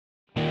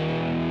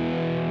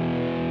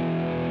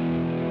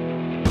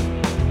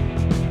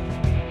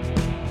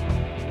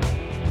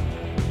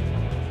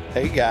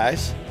Hey,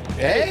 guys.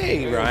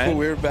 Hey, Ryan.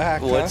 We're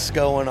back. What's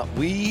going on?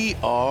 We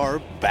are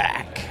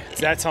back.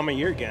 It's that time of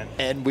year again.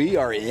 And we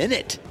are in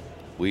it.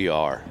 We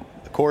are.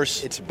 Of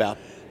course, It's about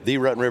the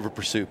Rutten River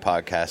Pursuit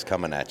podcast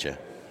coming at you.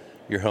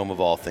 Your home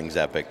of all things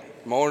epic.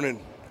 Morning.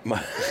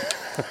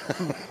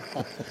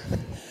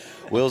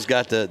 Will's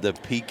got the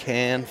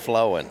pecan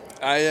flowing.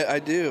 I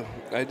do.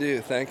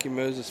 Thank you,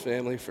 Moses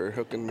family, for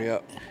hooking me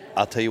up.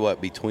 I'll tell you what,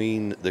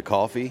 between the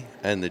coffee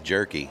and the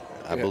jerky,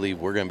 I Yeah. believe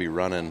we're going to be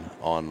running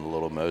on the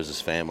little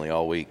Moses family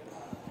all week.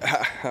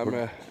 I'm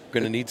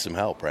Going to need some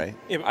help, right?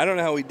 I don't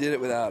know how we did it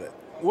without it.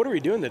 What are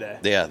we doing today?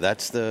 Yeah,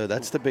 that's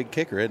the big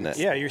kicker, isn't it?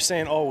 Yeah, you're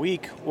saying all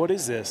week. What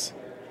is this?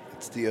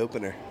 It's the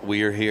opener.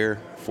 We are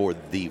here for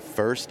the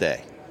first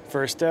day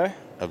First day?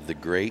 of the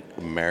Great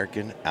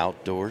American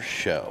Outdoor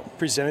Show.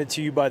 Presented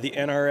to you by the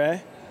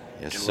NRA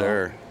Yes,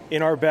 sir.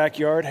 in our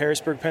backyard,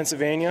 Harrisburg,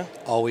 Pennsylvania.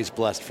 always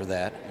blessed for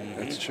that.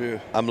 That's true.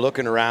 I'm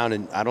looking around,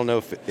 and I don't know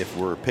if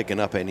we're picking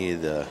up any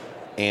of the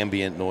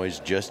ambient noise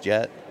just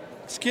yet.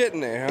 It's getting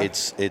there, huh?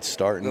 It's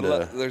starting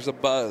to There's a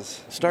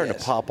buzz. starting to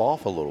Yes. pop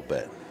off a little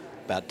bit.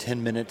 About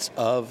 10 minutes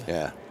of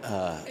Yeah.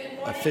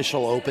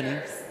 official opening.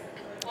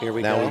 Here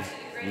we Now go.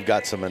 we've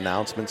got some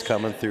announcements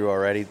coming through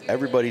already.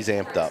 Everybody's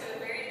amped up.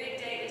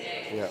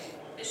 Yeah.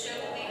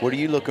 What are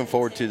you looking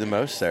forward to the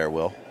most there,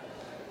 Will?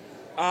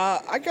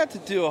 I got to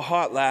do a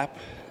hot lap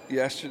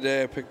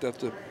yesterday. I picked up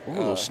the. Ooh, a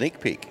little sneak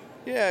peek.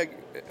 Yeah.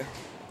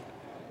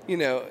 You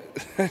know,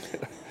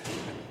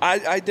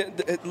 I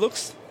did. It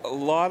looks a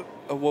lot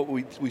of what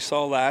we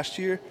saw last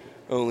year.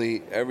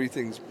 Only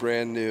everything's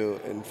brand new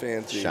and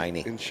fancy,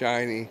 Shiny. and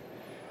shiny,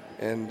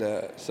 and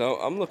so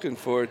I'm looking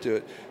forward to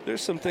it.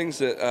 There's some things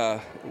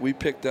that we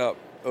picked up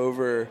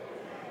over.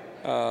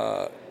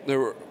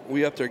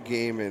 We upped our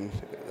game in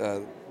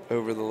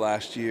over the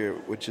last year,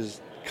 which is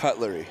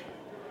cutlery.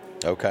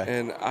 Okay.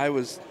 And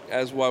as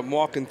I'm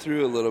walking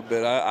through a little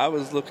bit, I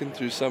was looking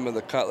through some of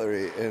the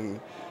cutlery, and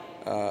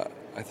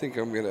I think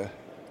I'm gonna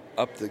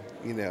up the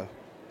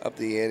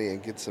ante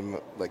and get some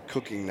like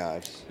cooking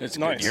knives. It's a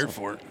Nice. good year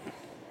for it.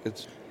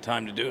 It's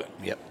Time to do it.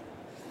 Yep.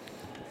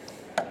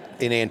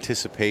 In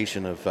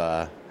anticipation of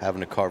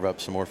having to carve up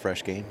some more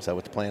fresh game, is that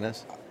what the plan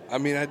is? I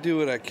mean, I do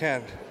what I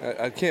can.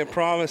 I can't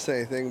promise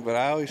anything, but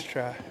I always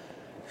try.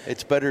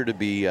 It's better to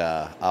be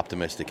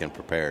optimistic and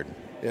prepared.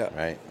 Yeah.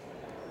 Right.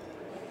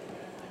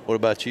 What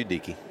about you,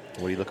 Deaky?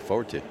 What are you looking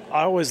forward to?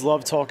 I always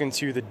love talking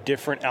to the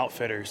different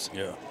outfitters.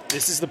 Yeah.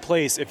 This is the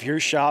place. If you're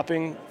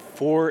shopping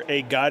for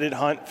a guided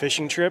hunt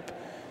fishing trip,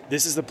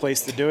 this is the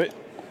place to do it.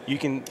 You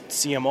can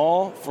see them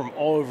all from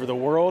all over the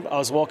world. I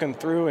was walking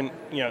through and,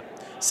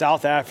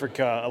 South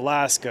Africa,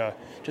 Alaska,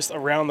 just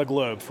around the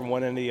globe from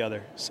one end to the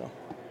other. So,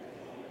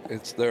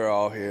 They're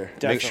all here. Make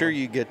definitely. sure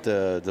you get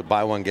the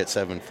buy one get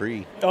seven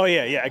free. Oh,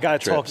 yeah. I got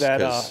to talk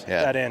trips, 'cause,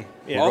 that in.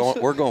 Yeah. Also-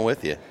 We're going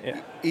with you.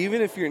 Yeah.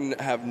 Even if you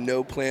have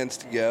no plans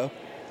to go,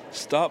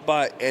 stop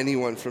by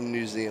anyone from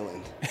New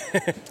Zealand.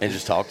 And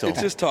just talk to them.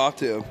 Just talk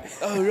to them.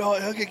 Oh,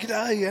 right. Okay, get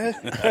out of here.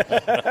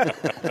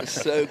 It's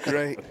so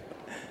great.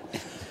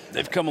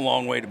 They've come a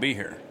long way to be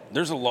here.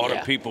 There's a lot Yeah.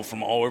 of people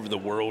from all over the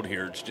world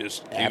here. It's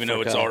just, even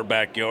though it's Africa. our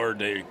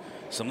backyard,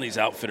 some of these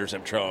outfitters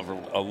have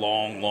traveled a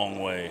long, long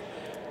way.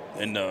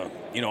 And,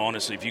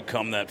 honestly, if you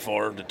come that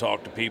far to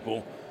talk to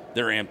people,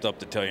 they're amped up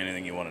to tell you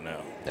anything you want to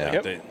know. Yeah.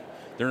 Like,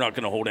 they're not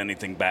going to hold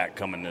anything back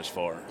coming this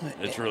far.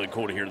 It's really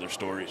cool to hear their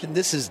stories. And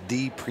this is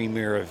the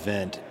premier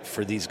event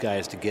for these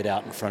guys to get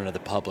out in front of the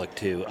public,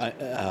 too.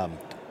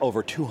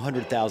 Over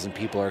 200,000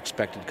 people are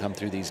expected to come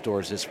through these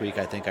doors this week,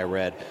 I think I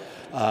read.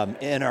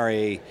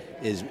 NRA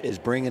is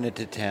bringing it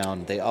to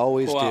town. They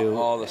always Pull out do.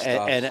 all the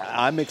stops. And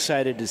I'm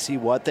excited to see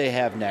what they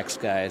have next,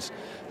 guys.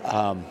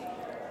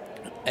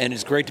 And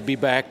it's great to be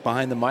back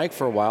behind the mic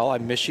for a while. I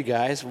miss you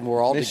guys when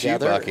we're all Miss you,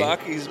 together. Bucky.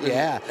 Bucky's been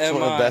Yeah. It's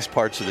one of the best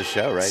parts of the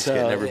show, right? It's So,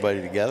 getting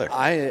everybody together.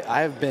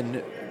 I've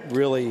been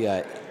really.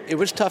 It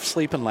was tough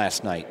sleeping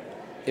last night.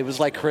 It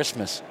was like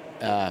Christmas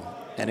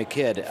and a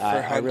kid. For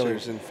I really,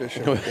 hunters and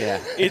fishermen.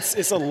 yeah.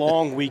 It's a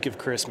long week of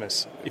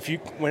Christmas.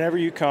 Whenever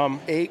you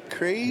come, 8 There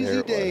crazy it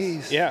was.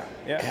 days. yeah.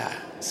 Yeah.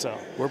 So,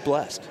 We're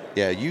blessed.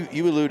 Yeah,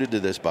 you alluded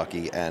to this,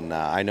 Bucky, and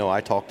I know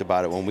I talked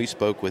about it when we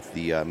spoke with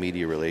the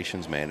media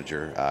relations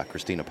manager,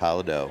 Christina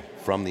Palladо,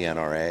 from the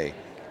NRA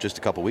just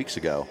a couple weeks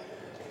ago.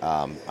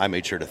 I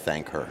made sure to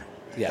thank her.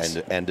 Yes.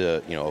 And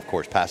of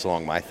course, pass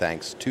along my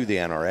thanks to the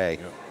NRA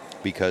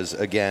because,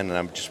 again, and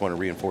I just want to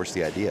reinforce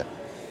the idea,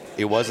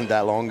 it wasn't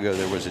that long ago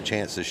there was a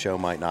chance this show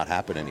might not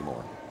happen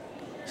anymore.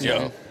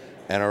 Yeah.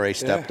 NRA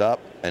stepped up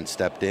and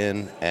stepped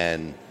in,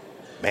 and,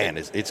 man,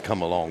 it's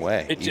come a long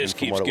way. It even just from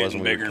keeps what it was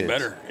getting when we were bigger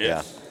and kids. better.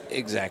 Yeah.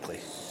 Exactly.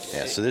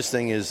 Yeah, so this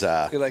thing is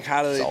You're like,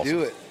 how do it's they awesome.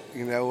 do it?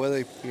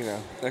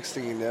 Next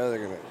thing you know, they're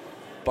going to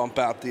bump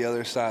out the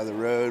other side of the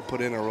road, put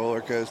in a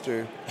roller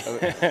coaster.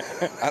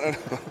 I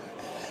don't know.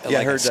 Yeah, I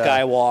like heard, a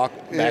skywalk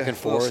back and little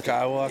forth.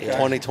 Skywalk.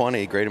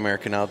 2020 Great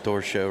American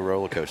Outdoor Show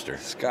roller coaster.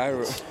 Let's get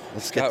that.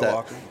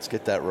 Skywalker. Let's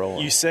get that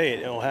rolling. you say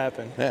it, it'll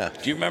happen. Yeah.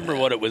 Do you remember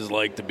what it was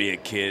like to be a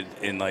kid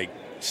and,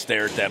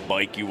 stare at that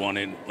bike you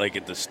wanted,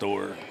 at the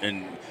store?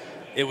 And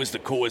it was the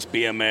coolest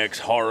BMX,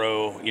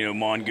 Haro,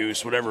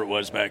 Mongoose, whatever it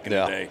was back in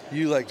the day.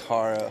 You liked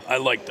Haro. I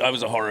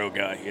was a Haro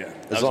guy, yeah.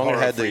 As long as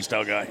it had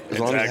freestyle guy. As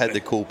long as it had the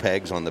cool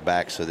pegs on the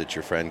back so that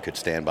your friend could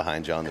stand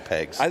behind you on the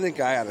pegs. I think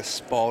I had a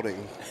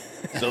Spalding.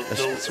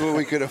 That's what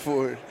we could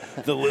afford.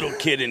 The little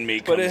kid in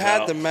me comes out. But it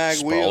had the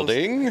mag wheels.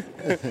 Spalding?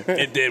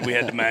 It did. We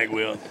had the mag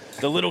wheel.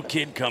 The little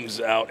kid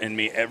comes out in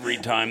me every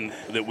time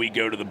that we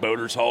go to the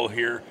Boaters Hall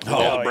here with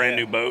all the brand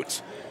new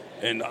boats.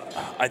 And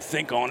I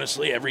think,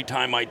 honestly, every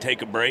time I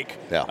take a break,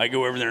 I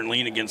go over there and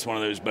lean against one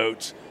of those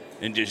boats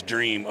and just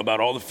dream about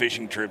all the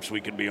fishing trips we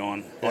could be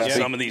on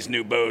some of these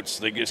new boats.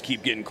 They just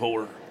keep getting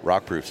cooler.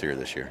 Rockproof's here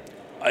this year.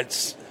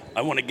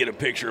 I want to get a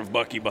picture of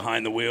Bucky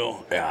behind the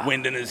wheel,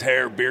 wind in his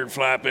hair, beard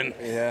flapping.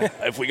 Yeah.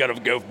 If we got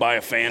to go buy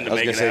a fan to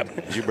make it happen.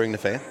 Did you bring the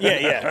fan?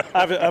 Yeah.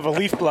 I have a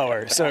leaf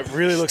blower, so it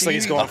really looks like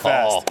he's going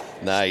fast.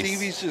 Nice.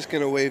 Stevie's just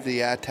going to wave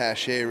the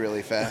attaché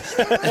really fast.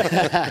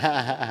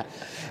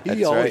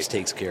 He always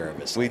takes care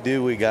of us. We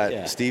do. We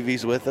got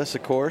Stevie's with us,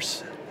 of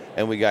course,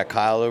 and we got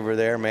Kyle over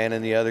there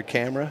manning the other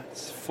camera.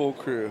 It's full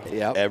crew.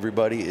 Yep.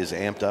 Everybody is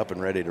amped up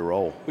and ready to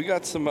roll. We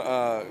got some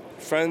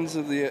friends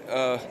of the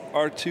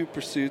R2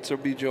 Pursuits will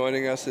be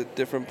joining us at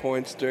different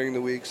points during the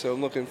week, so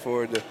I'm looking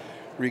forward to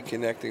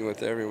reconnecting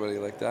with everybody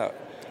like that.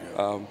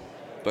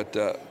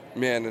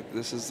 Man,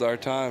 this is our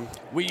time.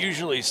 We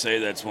usually say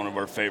that's one of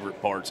our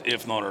favorite parts,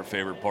 if not our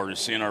favorite part, is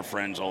seeing our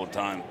friends all the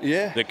time.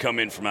 Yeah. That come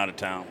in from out of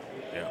town.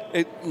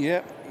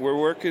 We're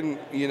working,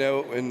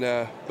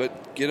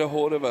 but get a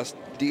hold of us,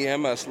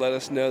 DM us, let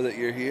us know that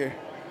you're here.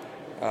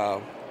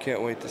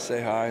 Can't wait to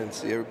say hi and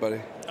see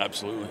everybody.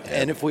 Absolutely.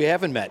 And if we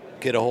haven't met,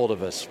 get a hold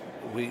of us.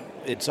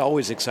 It's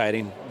always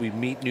exciting. We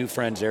meet new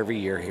friends every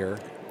year here,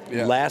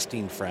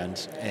 lasting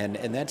friends, and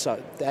that's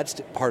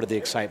part of the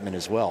excitement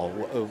as well.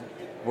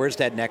 Where's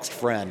that next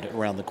friend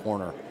around the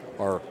corner,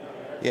 or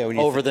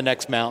over the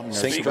next mountain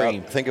or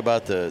stream? Think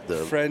about the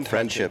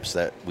friendships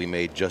hunting that we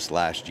made just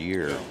last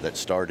year that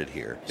started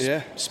here.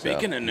 Yeah.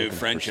 Speaking of new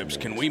friendships,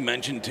 can we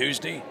mention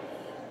Tuesday?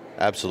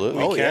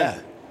 Absolutely. Oh, yeah.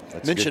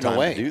 That's Mention a good time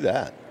away. to do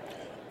that.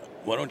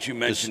 Why don't you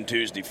mention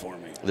Tuesday for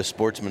me? The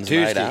Sportsman's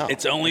Tuesday. Night Out.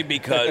 It's only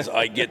because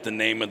I get the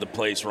name of the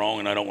place wrong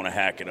and I don't want to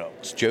hack it up.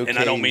 It's Joe And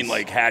I don't mean Kane's.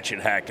 like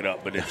hack it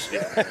up, but it's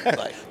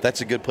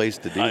That's a good place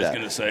to do I was that.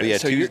 gonna say. But yeah,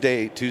 So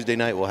Tuesday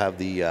night we'll have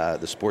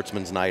the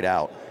Sportsman's Night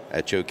Out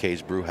at Joe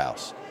K's Brew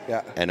House.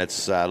 Yeah. And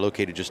it's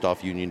located just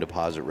off Union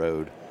Deposit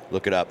Road.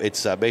 Look it up.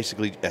 It's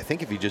basically, I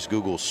think if you just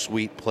Google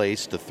 "sweet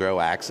place to throw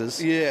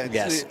axes,"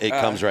 Yes. it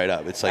comes right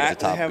up. It's like the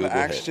top They have Google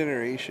Axe hit.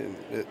 Generation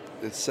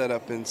that's set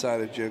up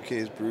inside of Joe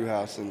K's Brew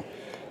House, and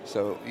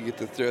so you get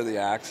to throw the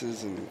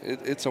axes, and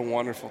it's a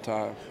wonderful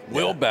time.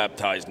 Will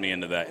baptized me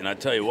into that, and I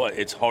tell you what,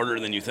 it's harder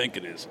than you think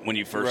it is when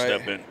you first Right.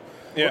 step in.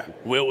 Yeah.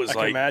 Will was I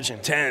can like imagine.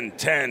 10,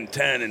 10,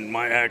 10, and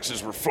my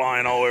axes were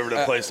flying all over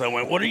the place. I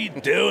went, "What are you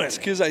doing?" It's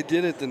because I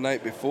did it the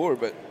night before,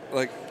 but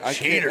I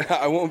Cheater.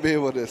 can't. I won't be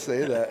able to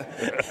say that.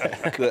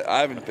 That I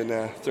haven't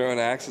been throwing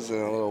axes in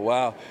a little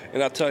while.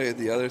 And I'll tell you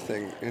the other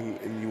thing, and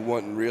you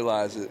wouldn't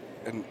realize it,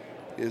 and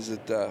is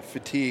that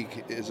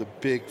fatigue is a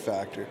big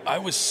factor. I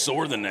was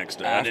sore the next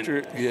day.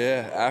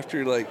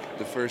 After like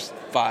the first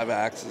 5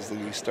 axes,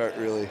 then you start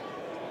really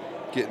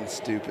getting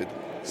stupid.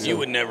 You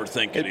would never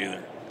think it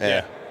either.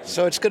 Yeah.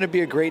 So it's going to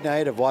be a great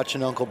night of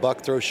watching Uncle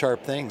Buck throw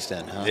sharp things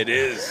then, huh? It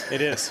is. It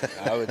is.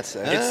 I would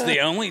say. It's the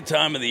only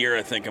time of the year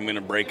I think I'm going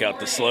to break out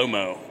the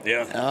slow-mo.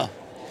 Yeah. Oh,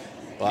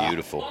 wow.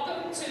 Beautiful.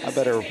 I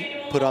better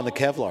put on the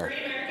Kevlar.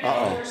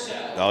 Uh-oh.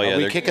 Oh yeah, Are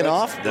we they're kicking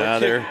off? No,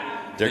 they're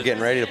getting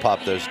ready to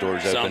pop those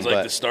doors open. Sounds like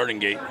but the starting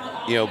gate.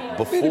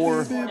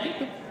 before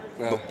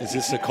Is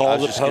this a I call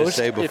was to just going to post?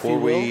 say if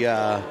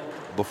you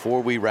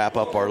before we wrap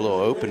up our little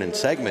opening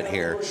segment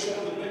here,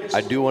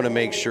 I do want to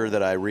make sure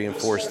that I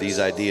reinforce these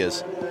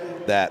ideas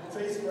that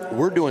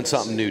we're doing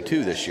something new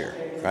too this year,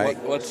 right?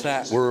 What's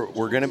that? We're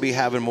going to be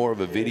having more of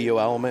a video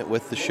element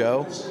with the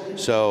show,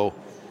 so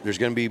there's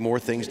going to be more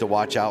things to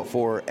watch out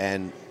for.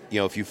 And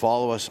if you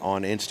follow us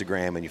on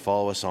Instagram and you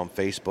follow us on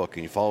Facebook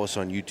and you follow us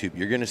on YouTube,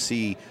 you're going to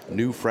see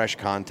new, fresh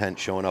content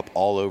showing up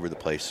all over the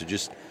place. So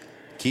just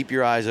keep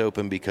your eyes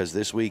open, because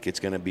this week it's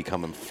going to be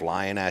coming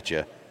flying at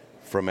you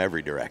from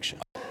every direction.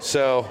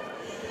 So,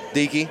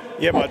 Deaky,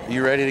 Yeah, bud.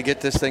 you ready to get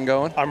this thing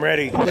going? I'm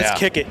ready. Let's Yeah.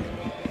 kick it.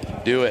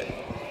 Do it.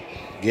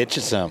 Get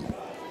you some.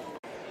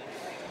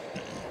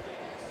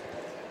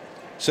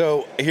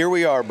 So here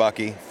we are,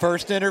 Bucky.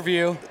 First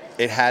interview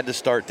It had to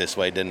start this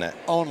way, didn't it?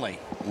 only.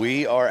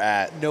 We are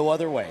at No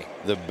other way.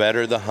 the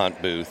Better the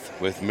Hunt booth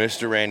with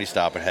Mr. Randy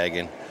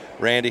Stoppenhagen.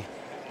 Randy,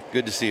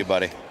 good to see you,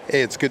 buddy.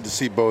 Hey, it's good to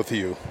see both of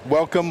you.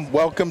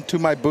 Welcome to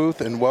my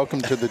booth, and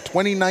welcome to the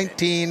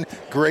 2019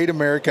 Great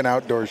American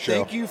Outdoor Show.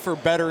 Thank you for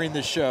bettering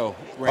the show,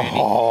 Randy.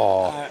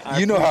 Oh, I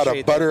you know how to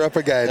appreciate butter up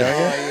a guy, don't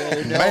you? Oh,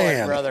 you know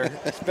Man. it, brother.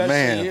 Especially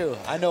Man. you.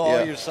 I know all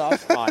Yeah. your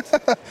soft spots.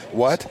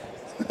 What?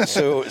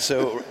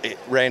 So,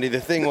 Randy, the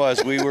thing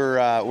was,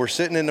 we're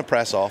sitting in the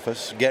press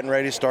office, getting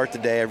ready to start the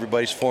day.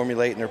 Everybody's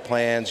formulating their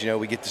plans.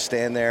 We get to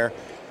stand there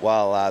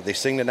while they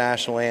sing the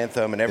national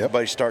anthem, and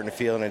everybody's starting to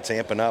feel it, and it's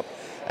amping up.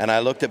 And I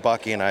looked at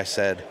Bucky and I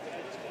said,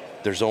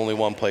 there's only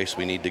one place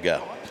we need to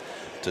go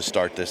to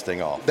start this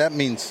thing off. That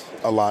means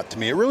a lot to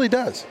me. It really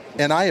does.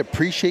 And I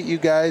appreciate you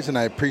guys, and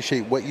I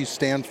appreciate what you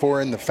stand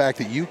for, and the fact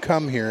that you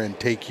come here and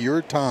take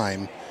your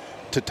time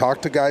to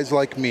talk to guys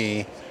like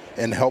me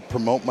and help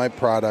promote my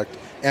product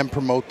and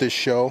promote this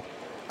show.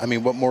 I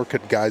mean, what more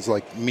could guys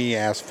like me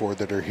ask for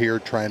that are here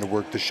trying to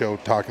work the show,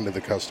 talking to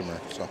the customer?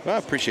 So Well, I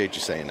appreciate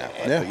you saying that.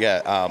 Yeah. But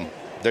yeah,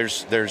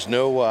 there's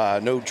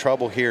no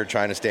trouble here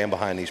trying to stand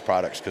behind these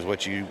products, because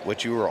what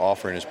you are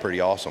offering is pretty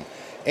awesome.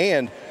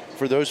 And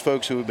for those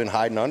folks who have been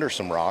hiding under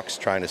some rocks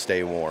trying to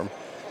stay warm,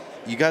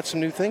 you got some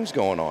new things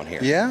going on here.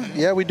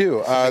 yeah, we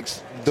do.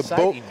 The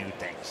boat, Exciting new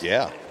things.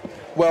 Yeah.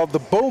 well, the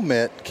bow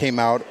mitt came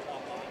out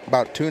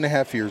about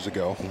 2.5 years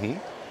ago.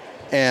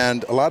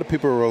 And a lot of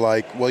people were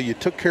like, well, you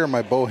took care of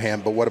my bow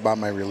hand, but what about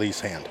my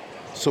release hand?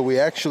 So we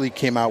actually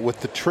came out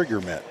with the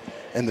trigger mitt.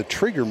 And the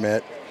trigger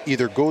mitt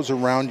either goes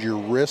around your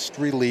wrist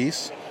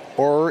release,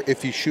 or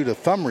if you shoot a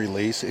thumb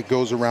release, it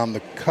goes around the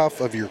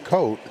cuff of your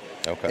coat,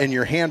 Okay. and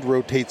your hand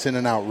rotates in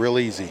and out real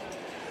easy.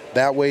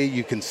 That way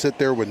you can sit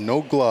there with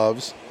no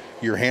gloves,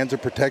 your hands are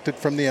protected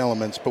from the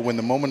elements, but when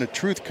the moment of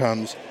truth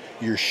comes,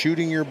 you're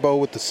shooting your bow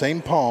with the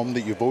same palm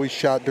that you've always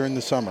shot during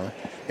the summer,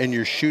 and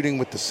you're shooting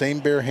with the same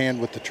bare hand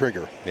with the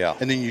trigger. Yeah.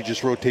 And then you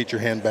just rotate your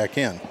hand back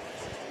in.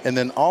 And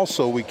then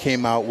also we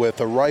came out with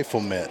a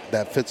rifle mitt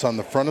that fits on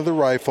the front of the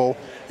rifle,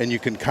 and you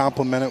can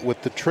complement it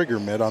with the trigger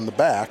mitt on the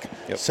back.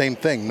 Yep. Same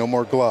thing, no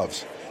more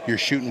gloves. You're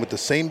shooting with the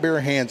same bare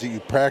hands that you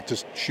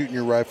practiced shooting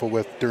your rifle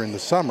with during the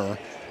summer,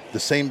 the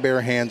same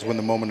bare hands when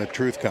the moment of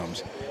truth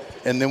comes.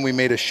 And then we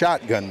made a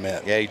shotgun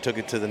mitt. Yeah, you took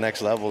it to the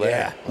next level there.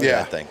 Yeah. Look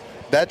at that thing.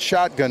 That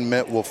shotgun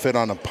mitt will fit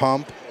on a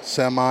pump,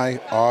 semi,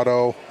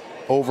 auto,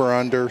 over,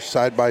 under,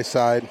 side by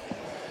side.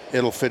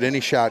 It'll fit any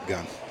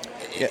shotgun.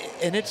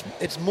 And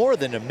it's more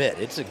than a mitt.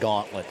 It's a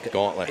gauntlet.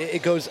 Gauntlet.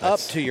 It goes up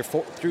to your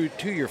through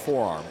to your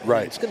forearm.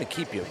 Right. It's going to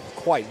keep you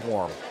quite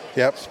warm.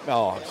 Yep.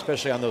 Oh,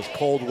 especially on those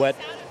cold, wet,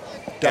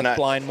 And duck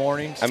blind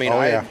mornings. I mean,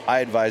 Oh, yeah. I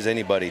advise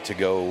anybody to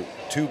go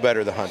to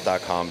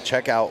betterthehunt.com,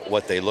 check out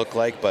what they look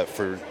like. But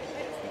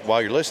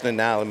while you're listening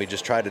now, let me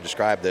just try to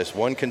describe this.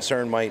 One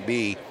concern might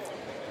be,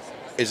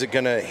 is it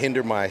going to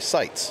hinder my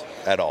sights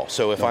at all?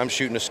 So if I'm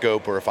shooting a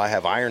scope, or if I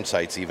have iron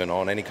sights even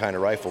on any kind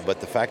of rifle,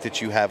 but the fact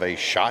that you have a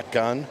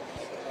shotgun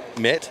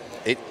mitt,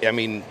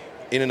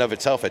 in and of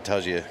itself, it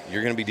tells you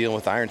you're going to be dealing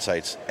with iron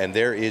sights, and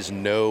there is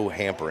no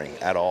hampering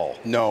at all.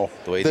 No.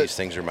 The way these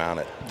things are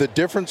mounted. The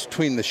difference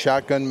between the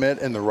shotgun mitt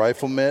and the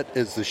rifle mitt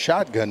is the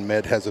shotgun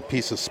mitt has a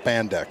piece of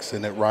spandex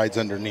and it rides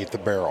underneath the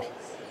barrel.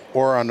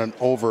 Or on an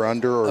over,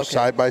 under, or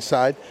side by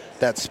side,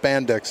 that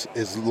spandex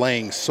is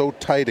laying so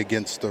tight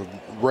against the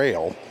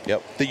rail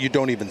that you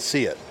don't even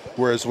see it.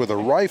 Whereas with a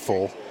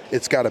rifle,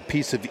 it's got a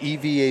piece of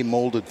EVA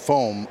molded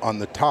foam on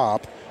the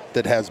top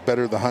that has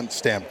Better the Hunt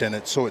stamped in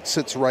it, so it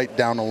sits right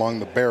down along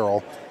the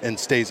barrel and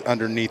stays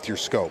underneath your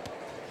scope.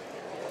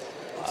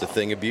 It's a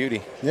thing of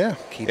beauty. Yeah.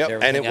 Keeps Yep,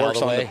 everything and it out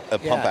works of the on way. a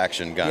pump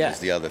action gun is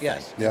the other thing.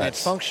 Yes. Yeah. And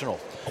it's functional.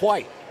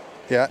 Quite.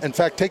 Yeah, in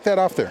fact, take that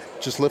off there.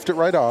 Just lift it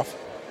right off.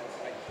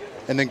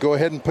 And then go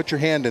ahead and put your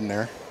hand in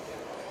there.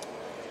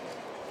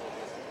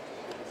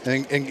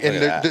 And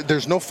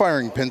there's no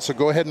firing pin, so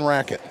go ahead and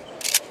rack it.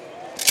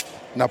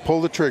 Now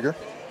pull the trigger.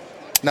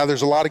 Now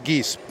there's a lot of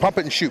geese. Pump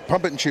it and shoot.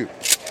 Pump it and shoot.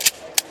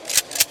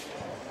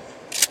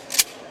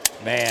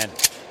 Man,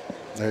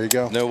 There you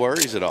go. No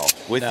worries at all.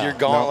 With No. your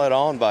gauntlet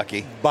on,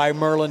 Bucky. by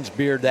Merlin's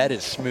beard, that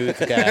is smooth,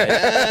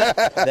 guys.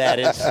 That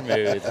is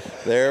smooth.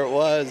 There it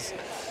was.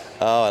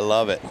 Oh, I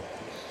love it.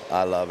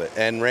 I love it.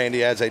 And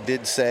Randy, as I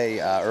did say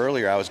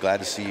earlier, I was glad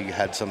to see you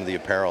had some of the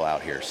apparel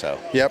out here. So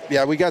Yep.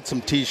 Yeah, we got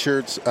some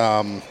T-shirts.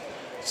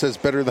 Says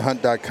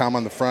betterthehunt.com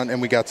on the front, and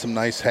we got some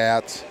nice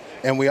hats.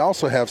 And we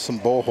also have some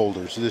bow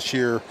holders this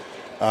year.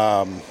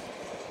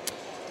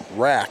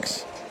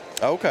 Racks.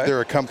 okay. They're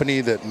a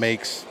company that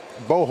makes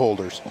bow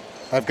holders.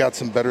 I've got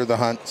some Better the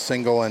Hunt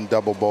single and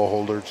double bow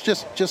holders.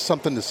 Just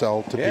something to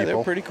sell to Yeah, people.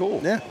 they're pretty cool.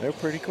 Yeah. They're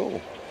pretty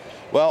cool.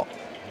 Well,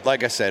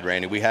 like I said,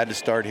 Randy, we had to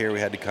start here. We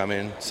had to come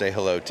in, say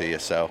hello to you.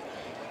 So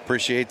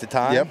appreciate the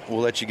time. Yep. We'll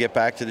let you get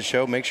back to the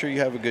show. Make sure you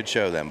have a good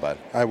show then, bud.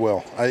 I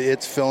will.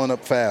 It's filling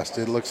up fast.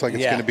 It looks like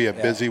it's Yeah, going to be a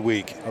yeah. busy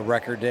week. A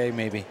record day,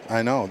 maybe.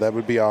 I know. That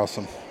would be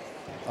awesome.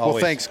 Always.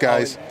 Well, thanks,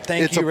 guys.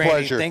 Thank it's you, a Randy.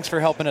 pleasure. Thanks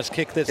for helping us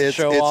kick this It's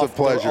show a off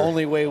pleasure. the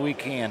only way we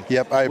can.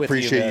 Yep, I with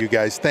appreciate you bud.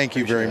 guys. Thank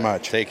you very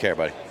much. Take care,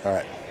 buddy. All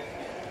right.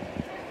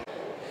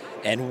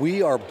 And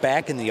we are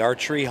back in the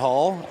archery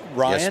hall,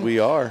 Ryan. Yes, we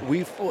are.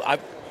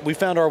 We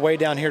found our way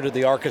down here to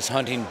the Arcus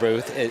hunting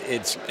booth.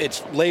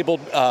 It's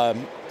labeled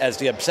as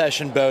the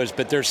Obsession bows,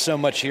 but there's so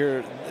much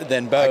here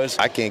than bows.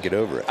 I can't get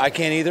over it. I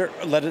can't either.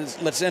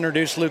 Let's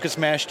introduce Lucas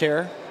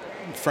Mashter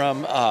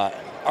from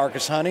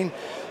Arcus Hunting.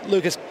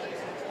 Lucas,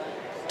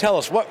 tell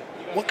us what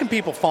can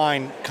people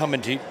find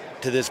coming to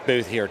this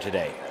booth here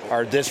today?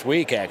 or this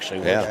week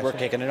actually. Yeah. We're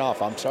kicking it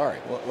off. I'm sorry.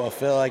 Well,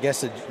 Phil, I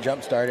guess to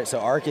jump start it, so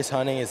Arcus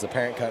Hunting is the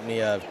parent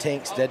company of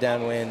Tinks, Dead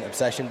Downwind,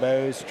 Obsession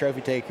Bows,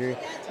 Trophy Taker,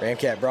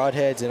 Ramcat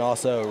Broadheads, and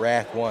also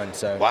Rack One.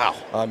 So Wow.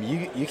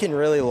 You can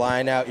really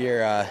line out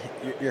your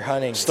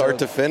hunting Start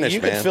to finish,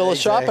 You man. can fill a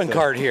shopping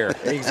cart here.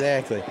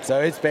 Exactly. So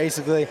it's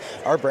basically,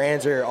 our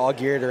brands are all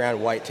geared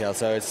around whitetail.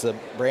 So it's the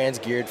brands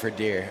geared for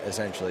deer,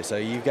 essentially. So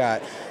you've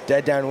got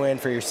Dead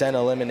Downwind for your scent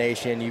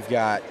elimination. You've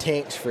got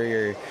Tinks for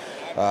your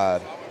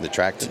The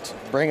tractant.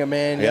 bring them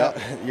in. Yeah.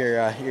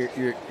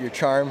 Your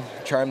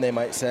charm they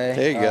might say.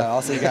 There you go.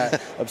 Also, you got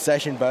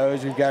Obsession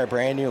Bows. We've got a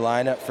brand new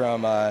lineup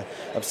from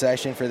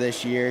Obsession for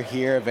this year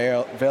here,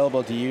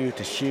 available to you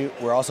to shoot.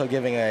 We're also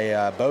giving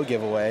a bow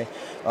giveaway.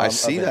 I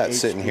see of an that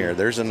sitting HP. here.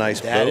 There's a nice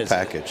That bow is-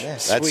 package. yeah,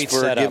 That's sweet for a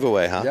setup.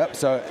 giveaway, huh? Yep.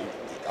 So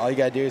all you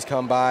gotta do is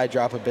come by,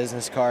 drop a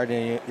business card,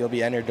 and you'll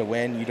be entered to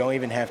win. You don't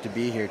even have to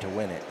be here to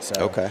win it. So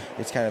Okay.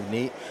 it's kind of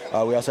neat.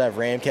 We also have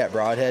Ramcat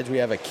Broadheads. We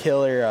have a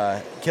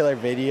killer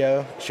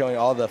video showing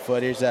all the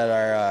footage that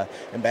our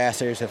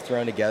ambassadors have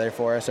thrown together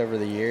for us over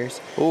the years.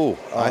 Ooh,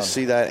 I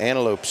see that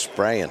antelope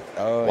spraying.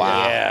 Oh,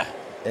 Wow. Yeah.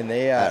 And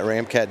they That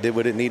Ramcat did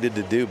what it needed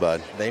to do,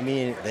 bud. they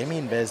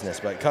mean business.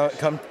 But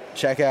come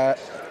check out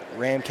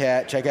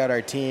Ramcat. Check out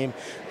our team.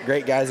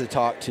 Great guys to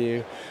talk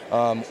to.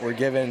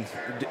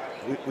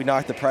 We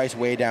knocked the price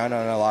way down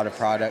on a lot of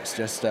products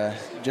just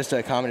to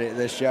accommodate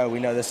this show. We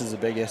know this is the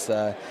biggest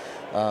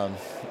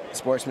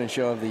sportsman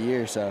show of the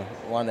year, so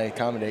want to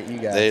accommodate you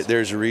guys.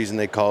 There's a reason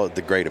they call it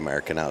the Great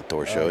American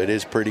Outdoor Show. yeah. It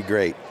is pretty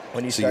great.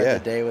 When you So, start yeah. the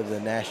day with the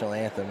national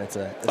anthem, it's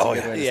a Oh,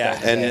 good way to Yeah,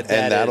 start. And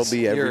that that'll is-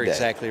 be every You're day.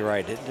 exactly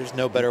right. There's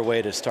no better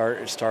way to start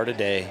a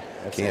day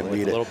Can't with beat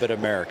a it. little bit of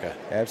America.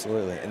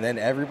 Absolutely. And then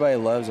everybody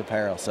loves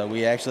apparel. So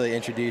we actually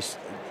introduced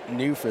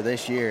new for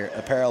this year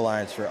apparel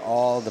lines for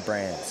all the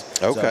brands.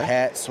 Okay. So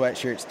hats,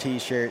 sweatshirts,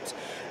 T-shirts,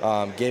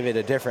 give it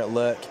a different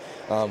look.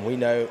 We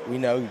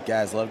know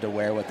guys love to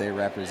wear what they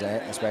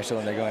represent, especially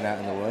when they're going out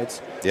in the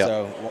woods. Yep.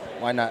 So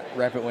why not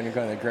rep it when you're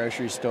going to the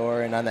grocery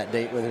store and on that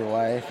date with your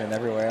wife and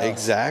everywhere else?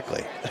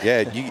 Exactly.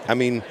 Yeah,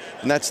 and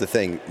that's the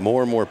thing.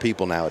 More and more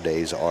people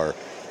nowadays are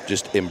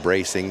just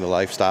embracing the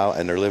lifestyle,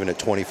 and they're living it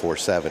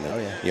 24/7. Oh,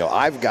 yeah.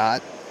 I've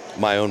got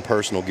my own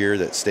personal gear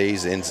that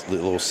stays in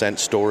little scent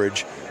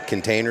storage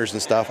containers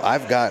and stuff.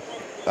 I've got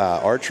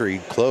archery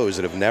clothes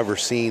that have never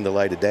seen the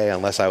light of day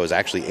unless I was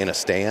actually in a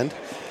stand.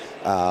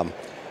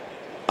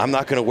 I'm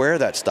not going to wear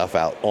that stuff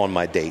out on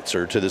my dates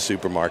or to the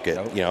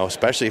supermarket, Nope.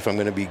 Especially if I'm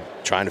going to be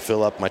trying to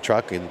fill up my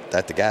truck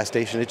at the gas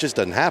station. It just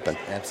doesn't happen.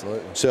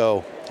 Absolutely.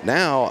 So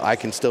now I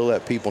can still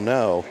let people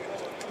know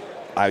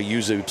I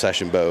use the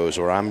Obsession bows,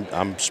 or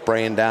I'm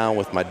spraying down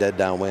with my Dead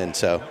Downwind.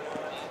 So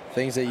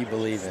Things that you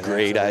believe in.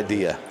 Great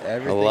absolutely. idea.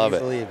 Everything I love you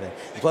it. believe in.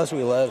 Plus,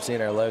 we love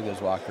seeing our logos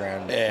walk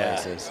around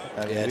places.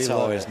 I mean, It's we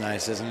love always it.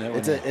 nice, isn't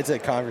it? It's a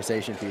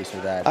conversation piece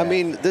for that. I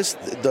mean,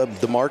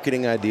 the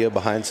marketing idea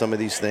behind some of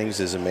these things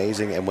is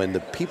amazing, and when the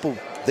people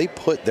they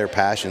put their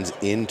passions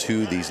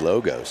into these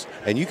logos,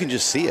 and you can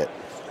just see it.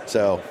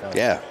 So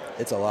yeah,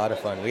 it's a lot of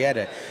fun. We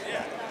had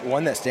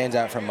one that stands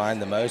out from mine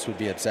the most would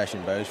be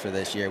Obsession Bows for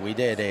this year. We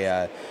did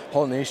a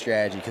whole new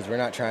strategy because we're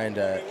not trying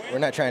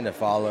to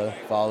follow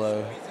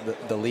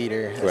the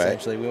leader.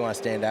 Essentially, we want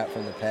to stand out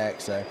from the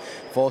pack. So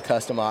full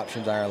custom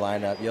options on our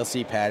lineup. You'll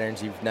see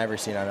patterns you've never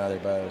seen on other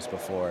bows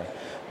before.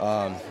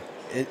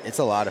 It's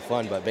a lot of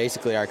fun, but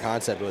basically our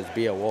concept was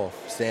be a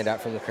wolf, stand out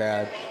from the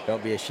crowd,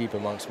 don't be a sheep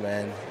amongst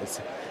men.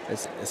 It's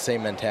the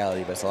same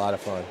mentality, but it's a lot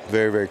of fun.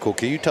 very, very cool.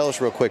 Can you tell us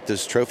real quick,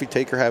 does Trophy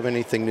Taker have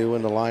anything new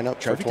in the lineup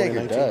Trophy for Taker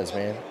 2019? does,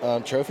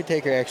 man. Trophy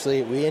Taker,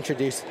 actually, we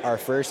introduced our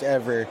first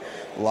ever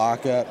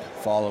lockup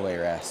fall-away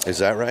rest. Is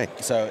that right?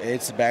 So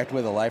it's backed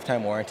with a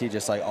lifetime warranty,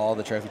 just like all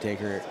the Trophy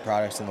Taker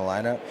products in the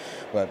lineup.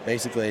 But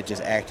basically, it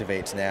just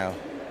activates now.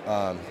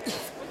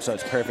 So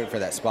it's perfect for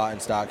that spot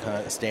and stock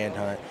hunt, stand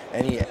hunt,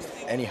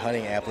 any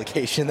hunting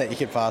application that you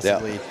could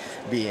possibly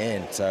be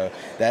in. So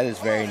that is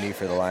very new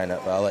for the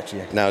lineup. But I'll let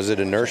you. Now, is it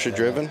inertia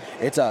driven?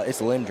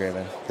 It's limb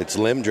driven. It's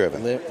limb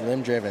driven.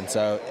 Limb driven.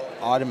 So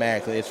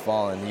automatically it's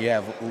falling. You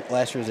have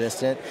less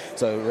resistant.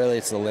 So really,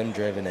 it's the limb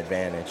driven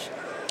advantage.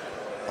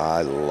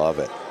 I love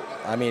it.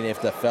 I mean,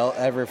 if the felt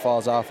ever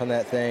falls off on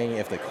that thing,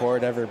 if the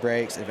cord ever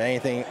breaks, if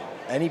anything,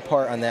 any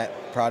part on that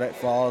product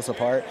falls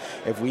apart,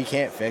 if we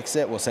can't fix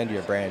it, we'll send you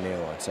a brand new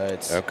one. So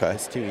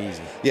it's too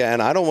easy. Yeah,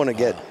 and I don't want to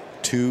get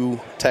too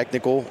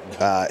technical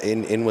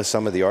in with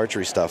some of the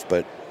archery stuff,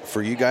 but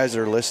for you guys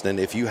that are listening,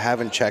 if you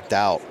haven't checked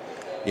out,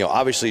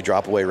 obviously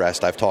drop away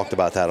rest. I've talked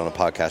about that on a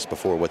podcast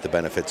before, what the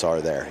benefits are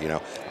there.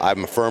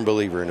 I'm a firm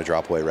believer in a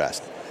drop away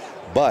rest.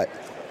 But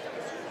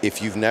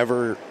if you've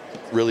never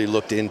really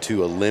looked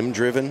into a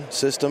limb-driven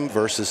system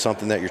versus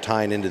something that you're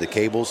tying into the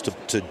cables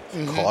to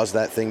cause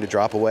that thing to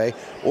drop away,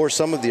 or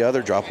some of the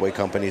other drop-away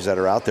companies that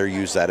are out there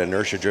use that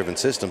inertia-driven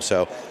system,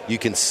 so you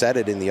can set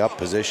it in the up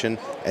position,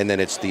 and then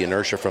it's the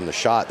inertia from the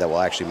shot that will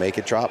actually make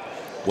it drop.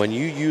 When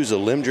you use a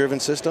limb-driven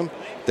system,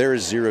 there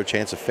is zero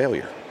chance of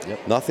failure.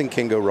 Yep. Nothing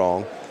can go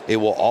wrong. It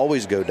will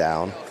always go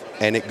down,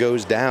 and it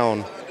goes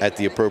down at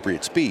the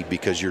appropriate speed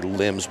because your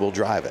limbs will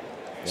drive it.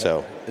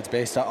 So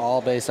it's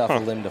all based off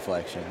of limb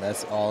deflection.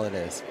 That's all it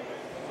is.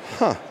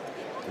 Huh.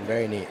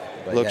 Very neat.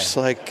 But looks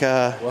like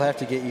we'll have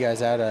to get you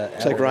guys out of.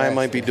 Looks like Ryan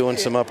might be doing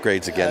some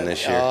upgrades again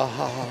this year.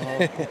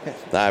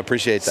 I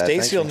appreciate that.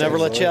 Stacy will never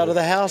let you out of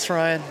the house,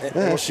 Ryan.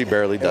 Well, she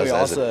barely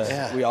does.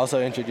 We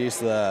also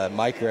introduced the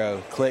micro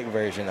click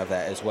version of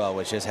that as well,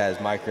 which just has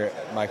micro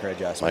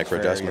adjustments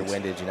for your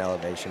windage and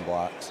elevation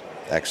blocks.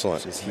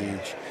 Excellent. Which is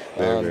huge.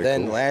 Very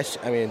then cool.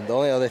 the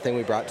only other thing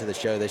we brought to the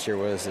show this year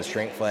was the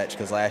shrink fletch,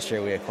 because last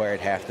year we acquired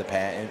half the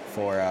patent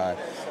for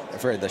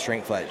the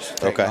shrink fletch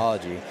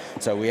technology. Okay.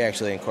 So we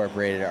actually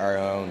incorporated our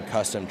own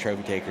custom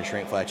trophy taker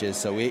shrink fletches.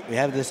 So we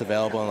have this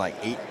available in like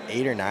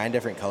eight or 9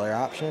 different color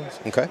options.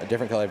 Okay.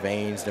 Different color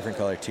veins, different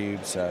color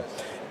tubes. So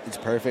it's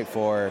perfect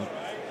for,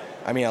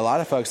 a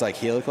lot of folks like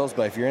helicals,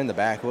 but if you're in the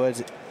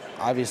backwoods,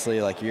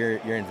 obviously like you're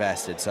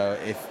invested. So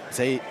if,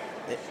 say,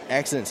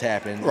 accidents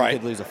happen, you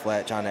could lose a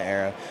fletch on an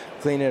arrow,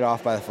 clean it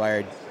off by the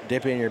fire,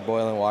 dip it in your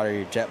boiling water,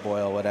 your jet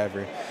boil,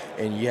 whatever,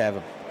 and you have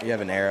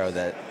an arrow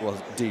that will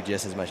do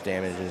just as much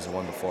damage as the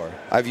one before.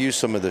 I've used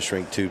some of the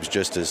shrink tubes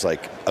just as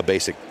like a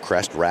basic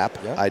crest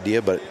wrap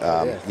idea, but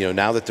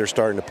now that they're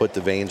starting to put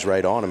the veins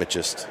right on them,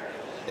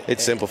 it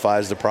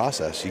simplifies the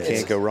process. You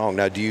can't go wrong.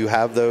 Now, do you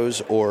have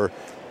those, or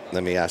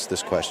let me ask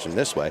this question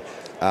this way: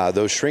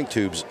 those shrink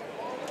tubes,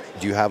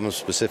 do you have them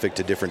specific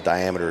to different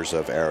diameters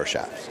of arrow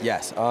shafts?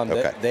 Yes.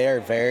 They are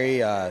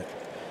very.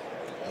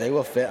 They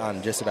will fit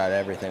on just about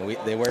everything.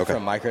 They work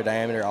from micro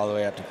diameter all the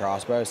way up to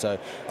crossbow, so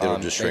it'll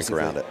just shrink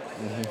around it.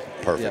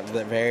 Mm-hmm. Perfect.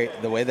 Yeah,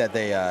 the way that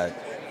they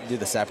do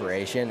the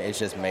separation, it's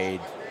just made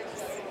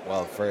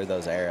for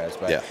those arrows.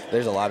 But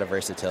there's a lot of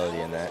versatility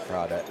in that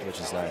product,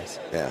 which is nice.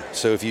 Yeah.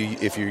 So if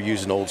you're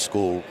using old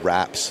school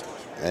wraps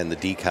and the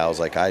decals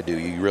like I do,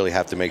 you really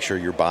have to make sure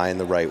you're buying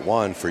the right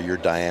one for your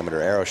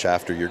diameter arrow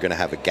shaft, or you're going to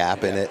have a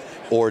gap in it,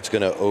 or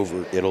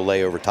it'll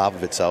lay over top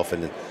of itself,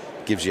 and it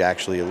gives you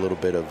actually a little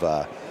bit of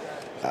a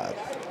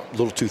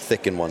little too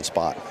thick in one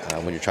spot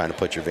when you're trying to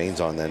put your veins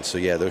on then. So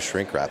yeah, those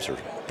shrink wraps are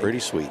pretty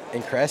sweet.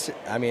 And crest,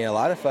 a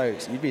lot of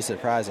folks, you'd be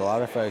surprised,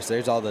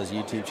 there's all those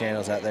YouTube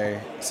channels out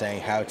there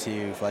saying how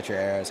to fletch your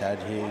arrows, how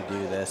to do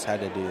this, how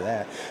to do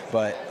that.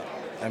 But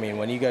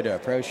when you go to a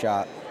pro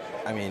shop,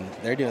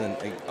 they're doing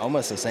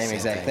almost the same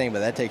exact thing, but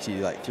that takes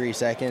you like 3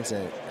 seconds,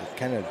 and it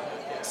kind of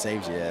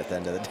saves you at the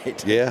end of the day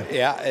too.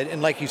 Yeah,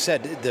 and like you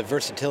said, the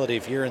versatility,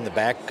 if you're in the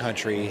back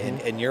country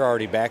and you're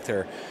already back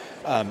there,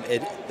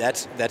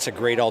 that's a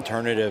great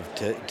alternative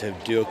to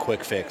do a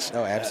quick fix.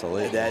 Oh,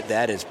 absolutely.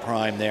 That is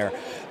prime there.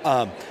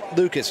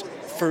 Lucas,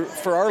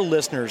 for our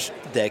listeners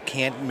that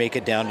can't make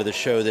it down to the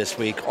show this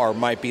week, or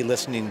might be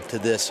listening to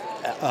this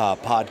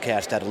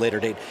podcast at a later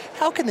date,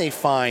 how can they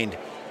find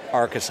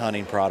Arcus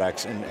Hunting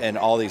products and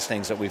all these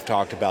things that we've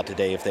talked about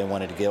today if they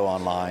wanted to go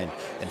online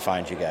and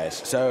find you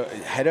guys? So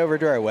head over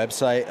to our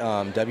website,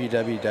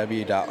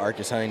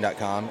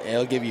 www.arcushunting.com.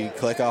 It'll give you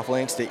click-off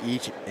links to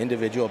each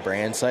individual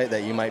brand site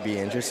that you might be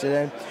interested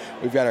in.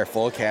 We've got our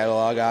full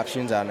catalog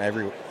options on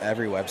every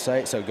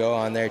website, so go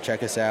on there,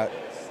 check us out.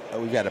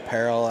 We've got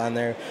apparel on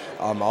there.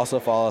 Also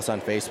follow us on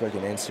Facebook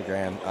and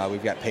Instagram.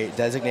 We've got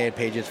designated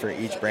pages for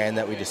each brand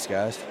that we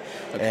discussed.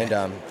 Okay.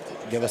 And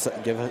give us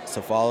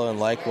a follow and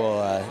like.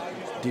 We'll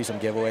do some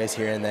giveaways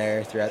here and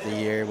there throughout the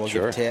year. We'll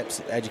give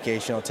tips,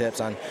 educational tips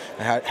on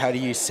how to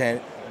use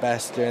scent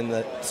best during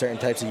the certain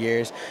types of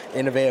years,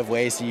 innovative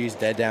ways to use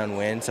dead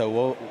downwind. So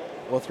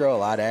we'll throw a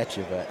lot at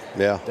you, but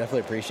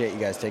definitely appreciate you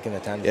guys taking the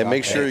time to talk.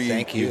 Make sure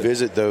you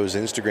visit those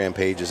Instagram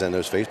pages and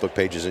those Facebook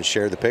pages and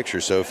share the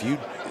pictures. So if you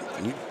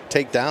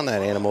take down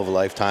that animal of a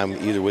lifetime,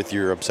 either with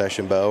your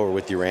obsession bow or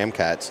with your ram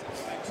cats,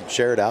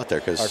 share it out there,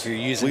 because or if you're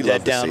using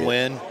dead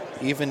downwind,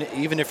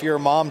 even if you're a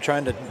mom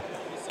trying to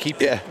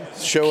keep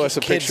show us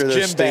a picture of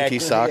those stinky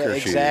soccer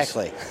shoes.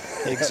 Exactly.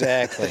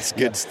 It's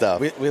good stuff.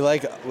 We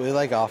like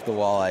off the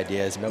wall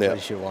ideas.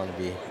 Nobody should want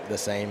to be the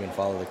same and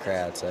follow the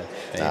crowd. So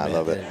I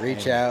love it.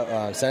 Reach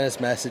out, send us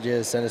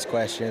messages, send us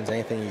questions,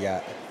 anything you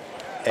got.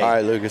 All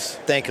right, Lucas.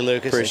 Thank you,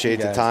 Lucas. Appreciate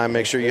the time.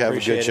 Make sure you have a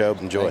good show.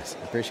 Enjoy. Thanks.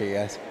 Appreciate you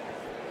guys.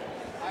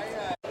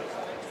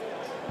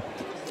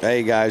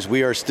 Hey guys,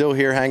 we are still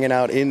here hanging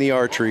out in the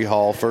Archery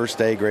Hall, first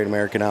day Great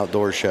American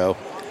Outdoor Show.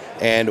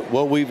 And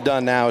what we've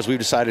done now is we've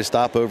decided to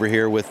stop over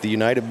here with the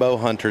United Bow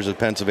Hunters of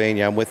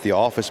Pennsylvania. I'm with the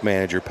office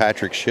manager,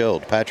 Patrick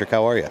Schild. Patrick,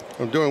 how are you?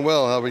 I'm doing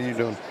well. How are you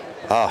doing?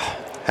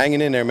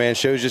 Hanging in there, man.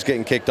 Show's just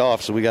getting kicked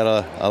off, so we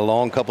got a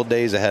long couple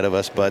days ahead of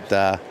us,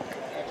 but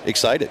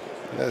excited.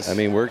 Yes.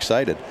 We're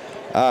excited.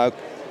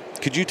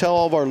 Could you tell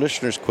all of our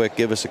listeners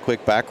give us a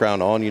quick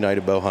background on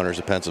United Bow Hunters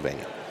of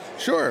Pennsylvania?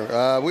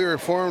 Sure. We were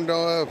formed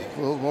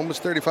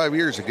almost 35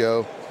 years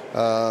ago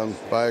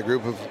by a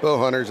group of bow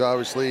hunters,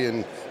 obviously,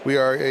 and we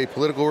are a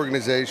political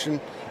organization.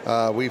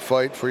 We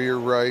fight for your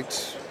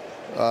rights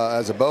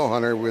as a bow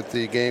hunter with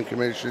the Game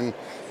Commission,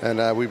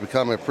 and we've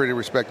become a pretty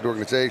respected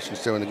organization.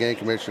 So when the Game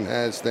Commission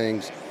has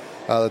things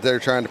that they're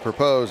trying to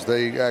propose,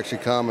 they actually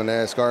come and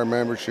ask our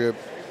membership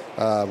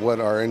what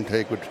our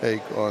intake would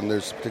take on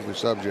this particular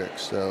subject.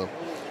 So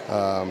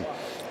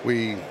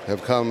we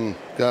have gotten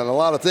a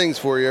lot of things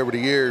for you over the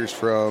years,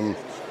 from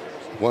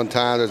One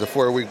time there's a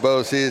 4-week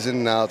bow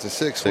season. Now it's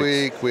a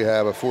 6-week. We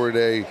have a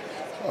 4-day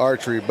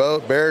archery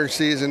bear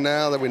season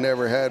now that we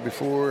never had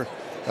before.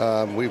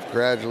 We've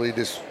gradually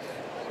just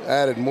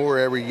added more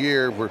every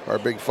year. Our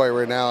big fight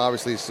right now,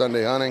 obviously, is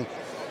Sunday hunting.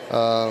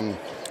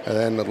 And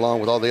then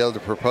along with all the other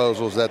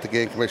proposals that the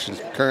Game Commission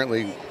is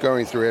currently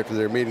going through after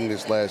their meeting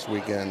this last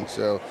weekend.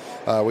 So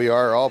we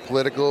are all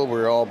political.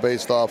 We're all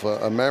based off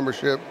a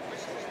membership.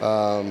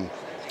 And,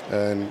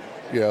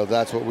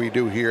 that's what we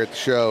do here at the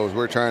show. Is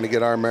we're trying to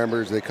get our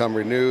members. They come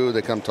renew.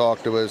 They come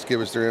talk to us, give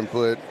us their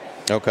input.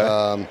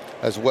 Okay.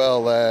 As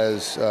well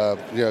as,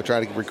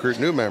 trying to recruit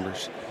new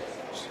members.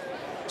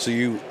 So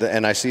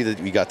and I see that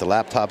you got the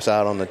laptops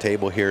out on the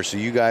table here. So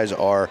you guys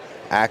are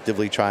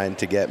actively trying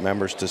to get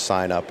members to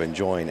sign up and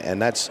join.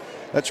 And that's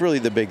really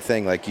the big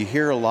thing. Like, you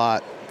hear a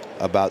lot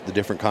about the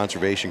different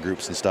conservation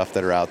groups and stuff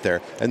that are out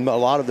there. And a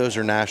lot of those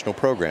are national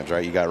programs,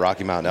 right? You got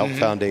Rocky Mountain Elk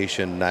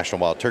Foundation,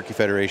 National Wild Turkey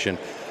Federation.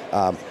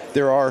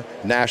 There are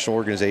national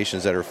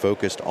organizations that are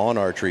focused on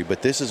archery,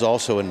 but this is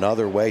also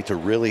another way to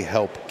really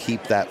help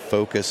keep that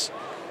focus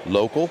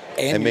local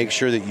and make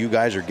sure that you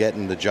guys are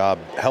getting the job,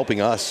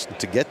 helping us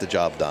to get the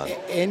job done.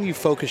 And you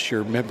focus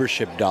your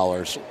membership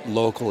dollars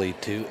locally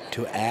to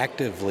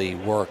actively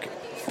work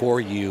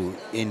for you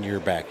in your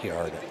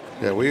backyard.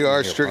 Yeah, we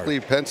are strictly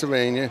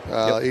Pennsylvania.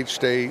 Each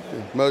state,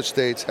 most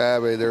states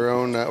have their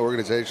own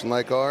organization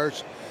like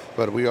ours,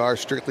 but we are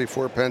strictly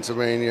for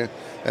Pennsylvania.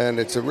 And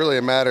it's really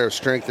a matter of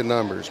strength in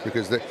numbers,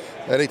 because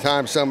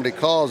anytime somebody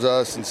calls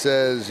us and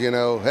says,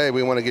 hey,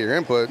 we want to get your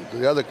input,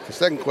 the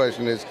second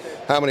question is,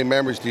 how many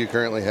members do you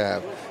currently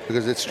have?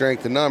 Because it's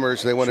strength in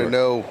numbers. They want to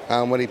know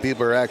how many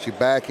people are actually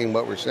backing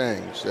what we're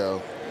saying.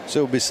 So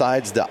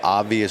besides the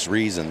obvious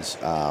reasons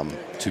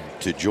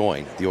to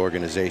join the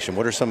organization,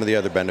 what are some of the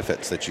other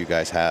benefits that you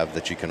guys have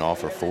that you can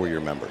offer for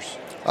your members?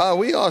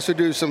 We also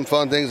do some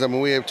fun things. I mean,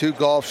 we have 2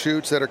 golf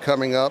shoots that are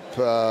coming up,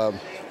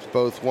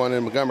 both one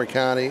in Montgomery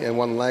County and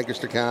one in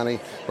Lancaster County,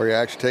 where you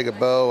actually take a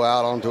bow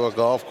out onto a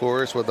golf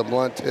course with a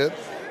blunt tip,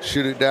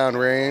 shoot it down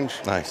range,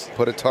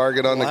 put a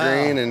target on the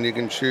green, and you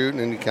can shoot,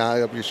 and you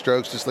count up your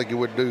strokes just like you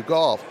would do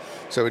golf.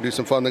 So we do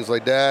some fun things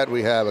like that.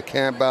 We have a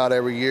camp out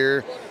every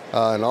year.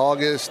 In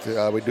August,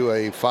 we do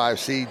a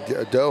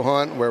 5C doe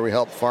hunt where we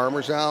help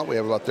farmers out. We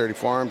have about 30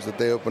 farms that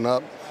they open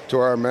up to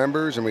our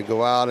members, and we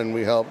go out and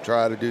we help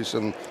try to do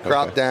some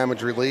crop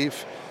damage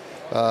relief.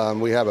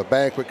 We have a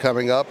banquet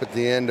coming up at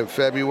the end of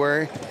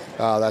February.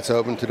 That's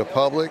open to the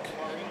public.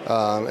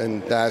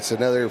 And that's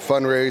another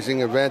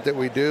fundraising event that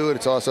we do. And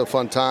it's also a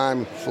fun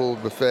time, full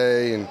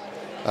buffet, and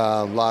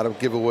a lot of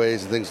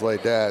giveaways and things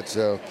like that.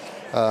 So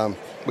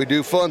we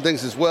do fun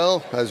things as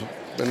well,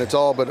 and it's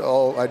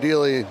all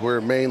ideally,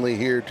 we're mainly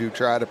here to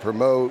try to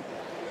promote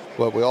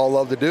what we all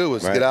love to do,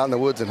 is get out in the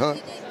woods and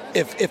hunt.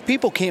 If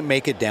people can't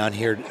make it down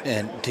here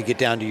and to get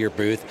down to your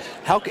booth,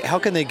 how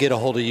can they get a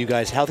hold of you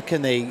guys? How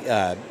can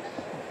they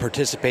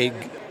participate?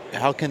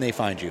 How can they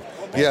find you?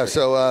 Yeah,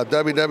 so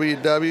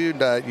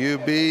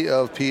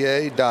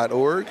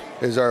www.ubofpa.org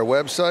is our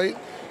website,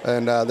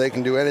 and they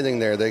can do anything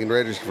there. They can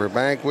register for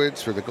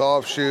banquets, for the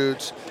golf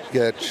shoots,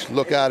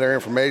 look out our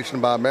information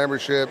about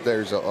membership.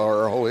 There's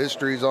our whole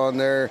history's on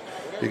there.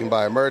 You can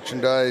buy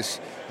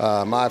merchandise.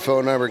 My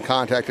phone number and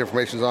contact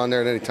information is on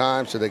there at any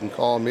time, so they can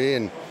call me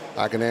and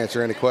I can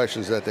answer any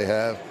questions that they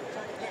have.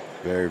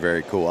 Very,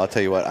 very cool. I'll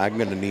tell you what, I'm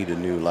going to need a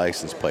new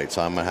license plate,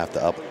 so I'm going to have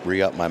to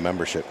re-up my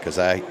membership, because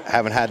I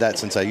haven't had that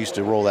since I used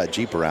to roll that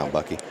Jeep around,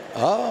 Bucky.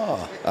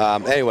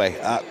 Anyway,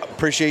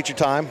 appreciate your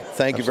time.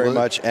 Thank you very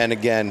much. And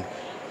again,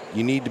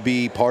 you need to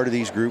be part of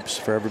these groups.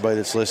 For everybody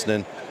that's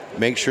listening,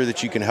 make sure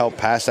that you can help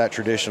pass that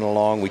tradition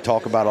along. We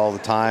talk about it all the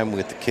time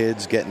with the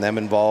kids, getting them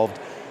involved.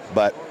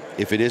 But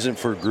if it isn't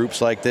for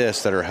groups like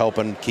this that are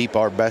helping keep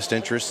our best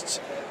interests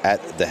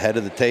at the head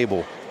of the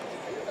table,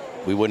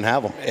 we wouldn't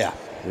have them. Yeah.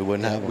 We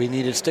wouldn't have them. We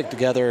need to stick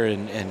together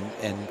and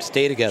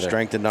stay together.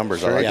 Strength in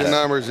numbers. Strength in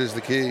numbers is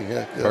the key.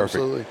 Yeah,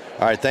 absolutely.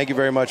 All right. Thank you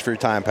very much for your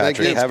time, Patrick.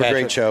 Thank you. Have Thanks, a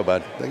great show,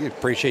 bud. Thank you.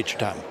 Appreciate your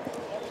time.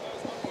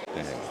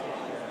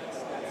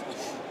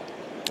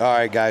 All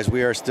right, guys.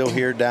 We are still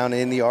here down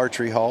in the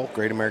Archery Hall,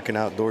 Great American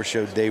Outdoor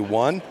Show Day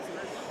 1.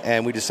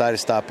 And we decided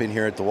to stop in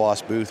here at the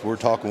WASP booth. We're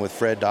talking with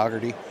Fred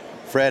Dougherty.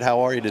 Fred, how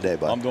are you today,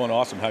 bud? I'm doing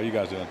awesome. How are you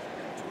guys doing?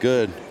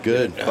 Good.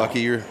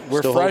 Bucky, we're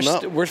still fresh.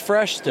 holding up. We're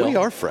fresh still. We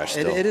are fresh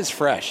still. It is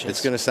fresh.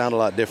 It's going to sound a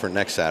lot different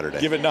next Saturday.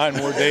 Give it 9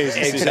 more days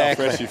and see how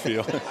fresh you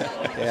feel.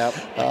 Yep.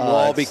 We'll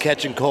all be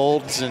catching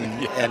colds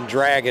and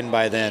dragging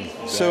by then.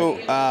 So,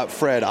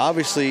 Fred,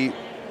 obviously,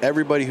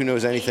 everybody who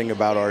knows anything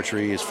about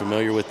archery is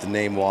familiar with the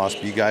name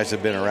WASP. You guys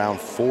have been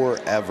around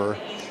forever.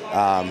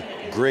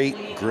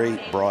 Great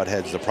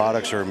broadheads. The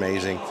products are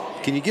amazing.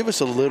 Can you give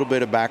us a little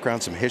bit of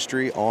background, some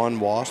history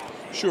on WASP?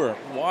 Sure.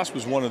 WASP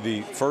was one of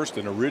the first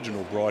and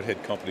original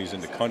broadhead companies in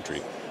the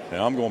country.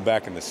 Now, I'm going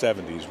back in the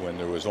 70s when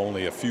there was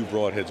only a few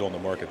broadheads on the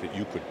market that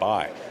you could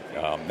buy.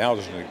 Now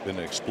there's been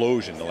an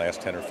explosion in the last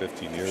 10 or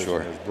 15 years.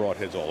 Sure. And there's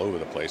broadheads all over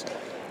the place.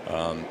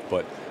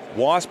 But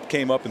Wasp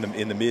came up in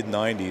the mid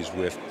 '90s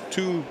with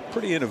two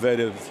pretty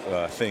innovative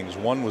things.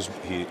 One was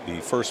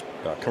the first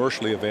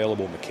commercially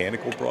available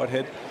mechanical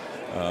broadhead,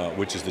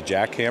 which is the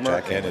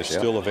jackhammer, and is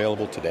still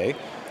available today.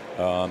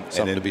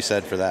 Something to be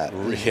said for that.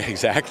 Yeah,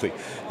 exactly.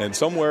 And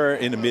somewhere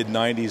in the mid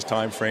 '90s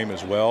time frame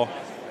as well,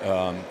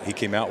 he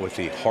came out with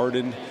the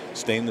hardened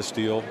stainless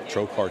steel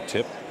trocar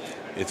tip.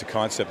 It's a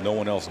concept, no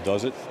one else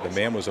does it. The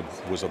man was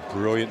a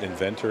brilliant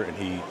inventor, and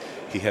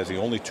he has the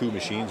only two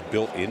machines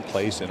built in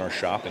place in our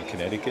shop in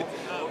Connecticut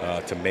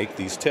to make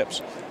these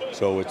tips.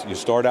 So you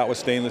start out with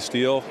stainless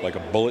steel, like a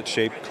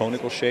bullet-shaped,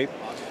 conical shape.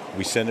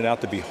 We send it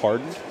out to be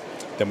hardened.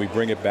 Then we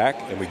bring it back,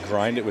 and we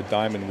grind it with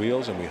diamond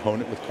wheels, and we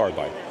hone it with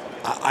carbide.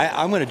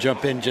 I'm going to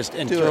jump in just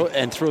and throw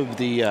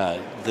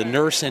the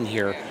nurse in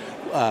here.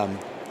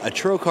 A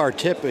trocar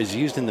tip is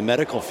used in the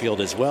medical field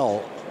as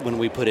well when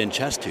we put in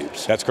chest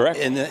tubes. That's correct.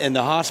 In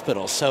the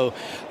hospital. So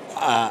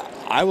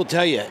I will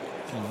tell you,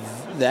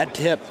 that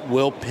tip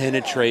will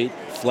penetrate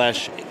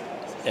flesh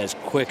as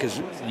quick as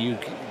you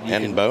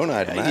and can. Bone,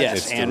 I'd imagine.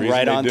 Yes, and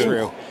right on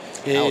through.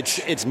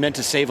 It's meant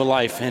to save a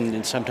life,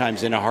 and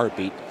sometimes in a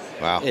heartbeat.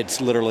 Wow. It's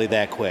literally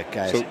that quick,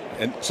 guys.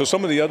 So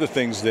some of the other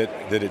things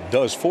that it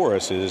does for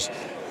us is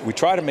we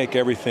try to make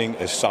everything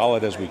as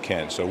solid as we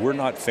can. So we're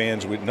not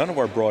fans. None of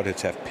our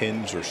broadheads have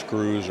pins or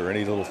screws or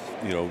any little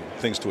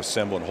things to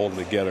assemble and hold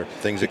them together.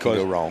 Things that can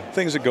go wrong.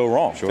 Things that go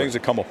wrong. Sure. Things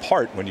that come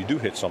apart when you do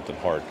hit something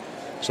hard.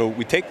 So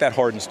we take that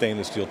hardened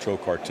stainless steel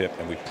trocar tip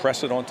and we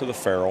press it onto the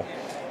ferrule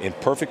in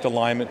perfect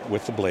alignment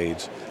with the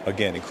blades.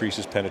 Again,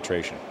 increases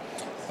penetration.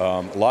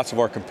 Lots of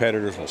our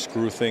competitors will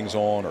screw things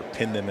on or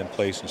pin them in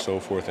place and so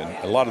forth. And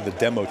a lot of the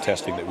demo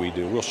testing that we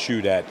do, we'll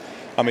shoot at.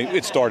 I mean,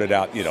 it started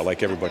out,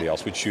 like everybody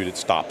else. We'd shoot at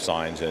stop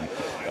signs and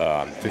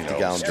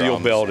steel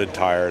belted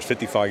tires,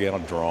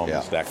 55-gallon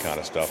drums, that kind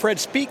of stuff. Fred,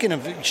 speaking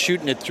of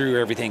shooting it through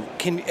everything,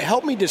 can you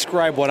help me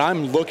describe what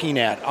I'm looking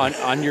at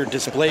on your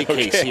display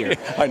case here?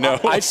 I know.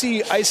 I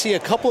see a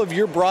couple of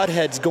your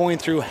broadheads going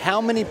through how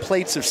many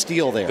plates of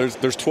steel there?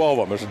 There's 12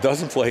 of them. There's a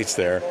dozen plates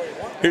there.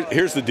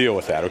 Here's the deal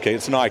with that, okay?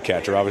 It's an eye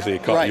catcher. Obviously,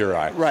 it caught your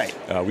eye. Right.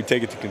 We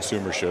take it to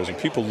consumer shows, and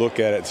people look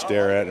at it and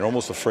stare at it and are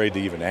almost afraid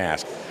to even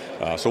ask.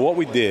 So what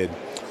we did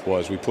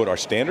was we put our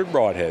standard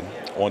broadhead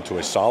onto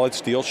a solid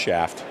steel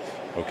shaft,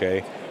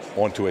 okay,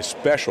 onto a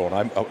special,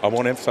 and I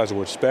want to emphasize the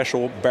word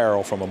special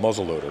barrel from a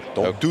muzzleloader.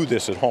 Don't do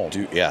this at home.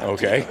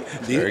 Okay?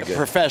 Very good.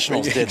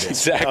 Professionals did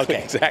this.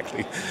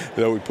 Exactly.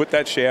 So we put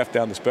that shaft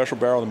down the special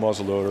barrel of the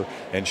muzzleloader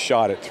and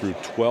shot it through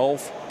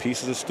 12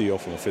 pieces of steel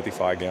from a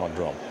 55-gallon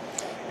drum.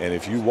 And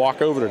if you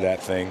walk over to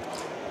that thing,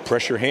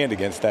 press your hand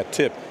against that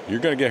tip, you're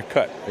going to get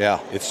cut.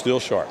 Yeah. It's still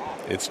sharp.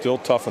 It's still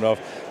tough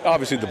enough.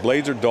 Obviously, the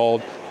blades are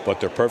dulled,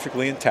 but they're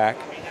perfectly intact.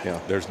 Yeah.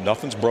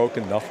 Nothing's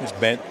broken, nothing's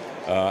bent.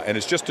 And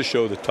it's just to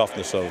show the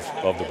toughness of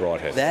the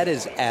broadhead. That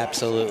is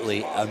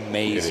absolutely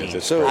amazing. It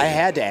is. So I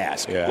had to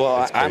ask. Yeah,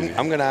 well,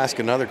 I'm going to ask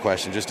another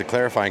question, just a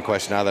clarifying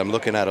question now that I'm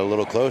looking at it a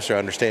little closer,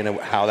 understanding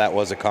how that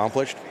was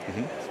accomplished.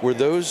 Mm-hmm.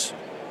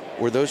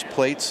 Were those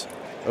plates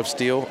of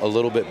steel a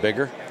little bit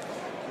bigger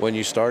when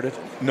you started?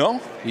 No.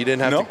 You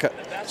didn't have to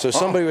cut. So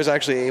somebody was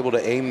actually able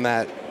to aim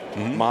that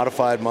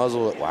modified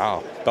muzzle.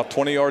 Wow. About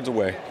 20 yards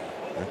away.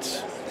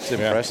 That's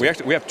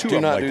impressive. We have two of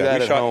them like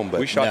that.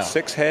 We shot no.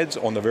 6 heads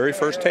on the very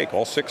first take,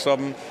 all 6 of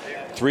them.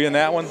 3 in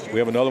that one. We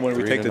have another one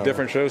we take to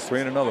different shows,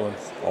 3 in another one,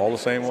 all the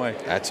same way.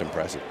 That's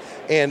impressive.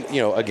 And,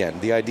 again,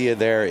 the idea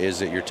there is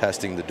that you're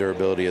testing the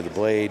durability of the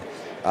blade,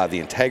 the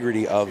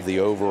integrity of the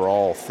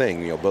overall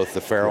thing, both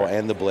the ferrule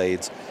and the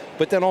blades,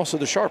 but then also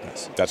the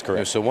sharpness. That's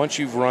correct. So once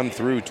you've run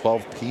through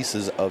 12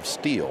 pieces of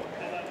steel,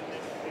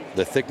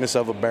 the thickness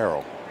of a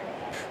barrel,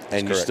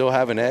 and you still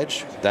have an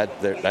edge,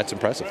 that's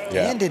impressive.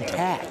 Yeah. And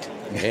intact.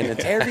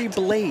 Every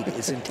blade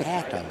is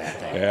intact on that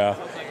thing. Yeah.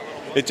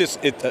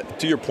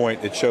 To your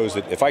point, it shows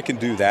that if I can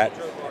do that,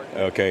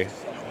 okay,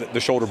 the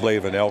shoulder blade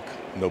of an elk,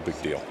 no big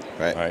deal.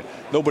 Right.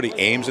 Nobody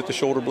aims at the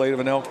shoulder blade of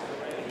an elk,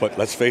 but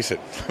let's face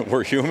it,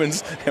 we're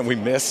humans and we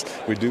miss.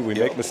 We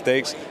make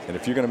mistakes, and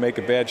if you're going to make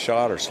a bad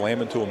shot or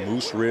slam into a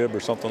moose rib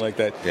or something like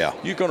that,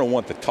 you're going to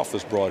want the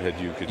toughest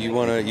broadhead you could. You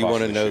want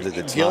to know that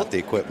it's not the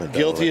equipment.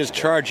 Guilty as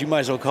charged. You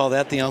might as well call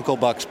that the Uncle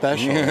Buck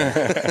special.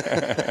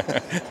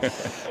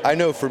 I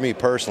know for me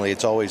personally,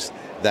 it's always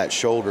that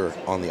shoulder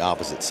on the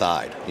opposite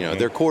side.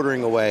 They're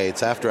quartering away.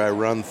 It's after I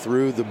run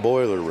through the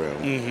boiler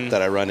room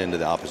that I run into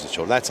the opposite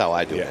shoulder. That's how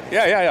I do it.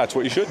 Yeah. That's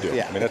what you should do.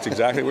 I mean, that's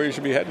exactly where you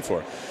should be heading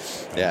for.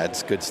 Yeah,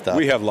 it's good stuff.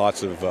 We have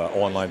lots of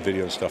online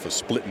video and stuff of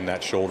splitting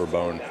that shoulder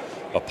bone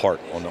apart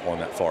on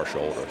that far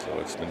shoulder, so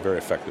it's been very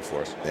effective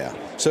for us. Yeah.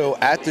 So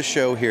at the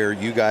show here,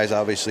 you guys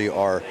obviously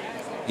are,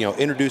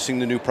 introducing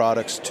the new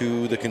products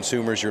to the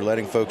consumers. You're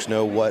letting folks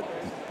know what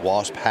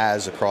Wasp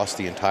has across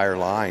the entire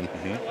line.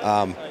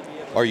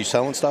 Are you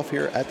selling stuff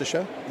here at the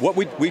show? What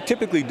we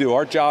typically do,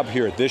 our job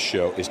here at this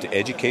show is to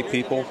educate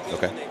people.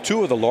 Okay.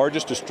 2 of the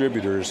largest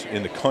distributors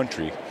in the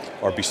country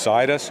are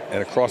beside us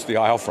and across the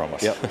aisle from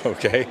us. Yep.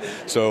 Okay?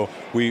 So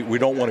we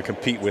don't want to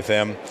compete with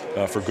them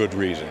for good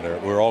reason.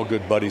 We're all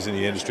good buddies in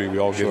the industry. We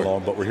all get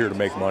along, but we're here to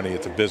make money.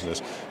 It's a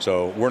business.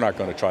 So we're not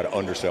going to try to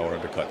undersell or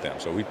undercut them.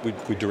 So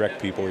we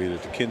direct people either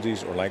to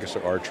Kinsey's or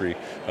Lancaster Archery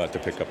to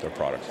pick up their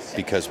products.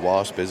 Because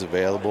Wasp is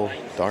available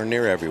darn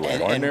near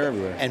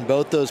everywhere. And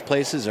both those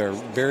places are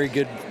very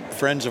good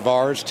friends of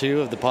ours,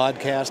 too, of the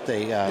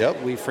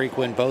podcast. We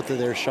frequent both of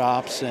their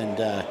shops,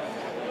 and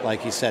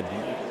like you said,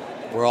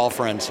 we're all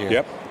friends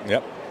here.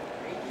 Yep.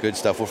 Good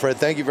stuff. Well, Fred,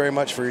 thank you very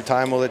much for your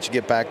time. We'll let you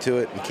get back to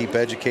it and keep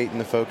educating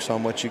the folks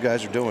on what you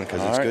guys are doing,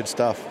 because it's good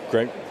stuff.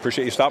 Great.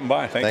 Appreciate you stopping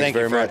by. Thank you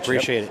very Fred. much.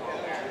 Appreciate it.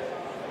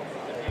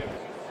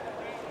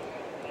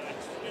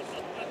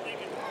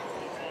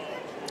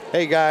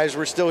 Hey, guys,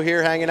 we're still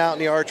here hanging out in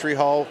the archery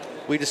hall.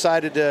 We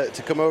decided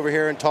to come over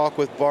here and talk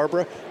with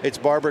Barbara. It's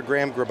Barbara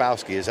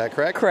Graham-Grabowski, is that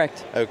correct?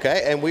 Correct.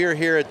 Okay, and we are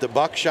here at the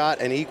Buckshot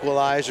and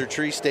Equalizer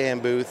tree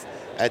stand booth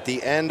at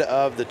the end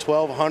of the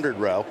 1200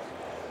 row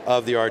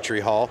of the archery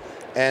hall.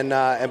 And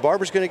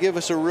Barbara's going to give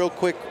us a real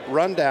quick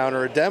rundown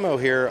or a demo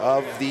here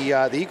of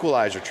the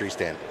Equalizer tree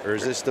stand. Or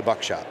is this the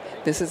Buckshot?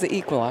 This is the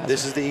Equalizer.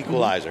 This is the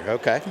Equalizer,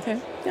 okay. Okay.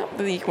 Yep,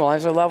 the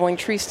Equalizer leveling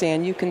tree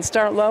stand. You can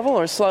start level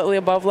or slightly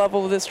above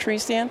level with this tree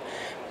stand,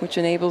 which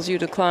enables you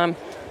to climb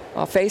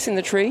facing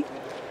the tree.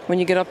 When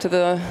you get up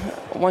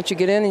once you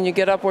get in and you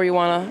get up where you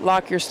want to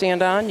lock your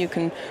stand on, you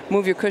can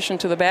move your cushion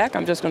to the back.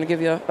 I'm just going to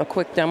give you a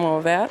quick demo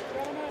of that.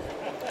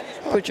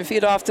 Put your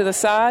feet off to the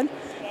side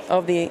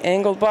of the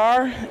angled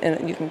bar,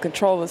 and you can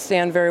control the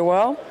stand very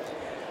well.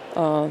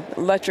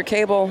 Let your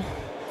cable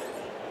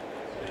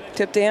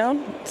tip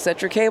down,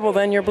 set your cable,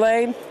 then your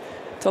blade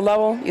to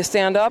level. You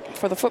stand up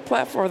for the foot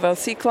platform, for the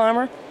seat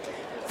climber.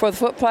 For the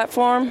foot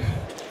platform,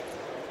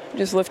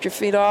 just lift your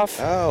feet off.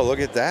 Oh, look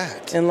at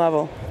that. And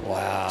level.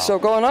 Wow. So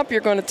going up,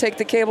 you're going to take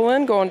the cable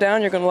in. Going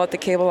down, you're going to let the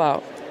cable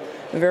out.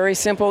 A very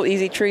simple,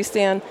 easy tree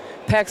stand.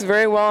 Packs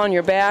very well on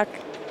your back.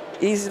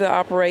 Easy to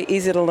operate,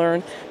 easy to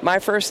learn. My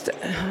first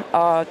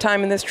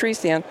time in this tree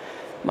stand,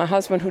 my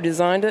husband, who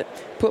designed it,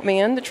 put me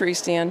in the tree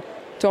stand,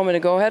 told me to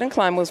go ahead and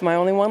climb. It was my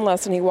only one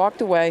lesson. He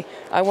walked away.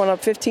 I went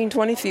up 15,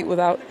 20 feet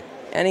without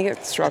any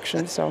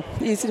instructions, so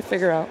easy to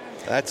figure out.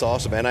 That's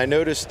awesome. And I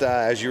noticed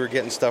as you were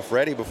getting stuff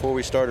ready before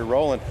we started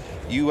rolling,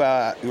 you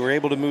were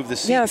able to move the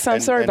seat. Yes, I'm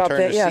sorry about turn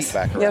that. The Yes, seat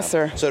back around. yes,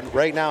 sir. So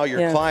right now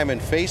you're climbing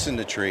facing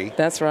the tree.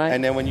 That's right.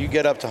 And then when you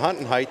get up to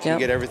hunting height, you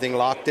get everything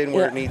locked in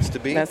where it needs to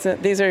be. That's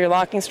it. These are your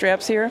locking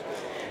straps here.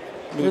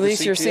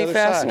 Release your seat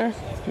fastener.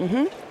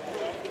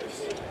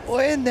 Well,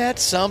 isn't that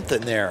something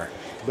there?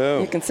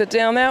 Boom. You can sit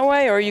down that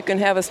way, or you can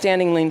have a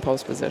standing lean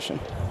post position.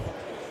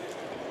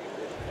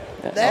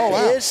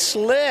 That is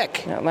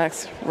slick. That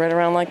locks right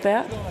around like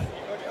that.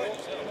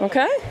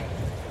 Okay.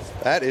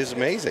 That is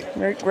amazing.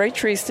 Great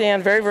tree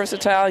stand, very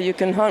versatile. You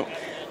can hunt,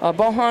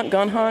 bow hunt,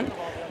 gun hunt.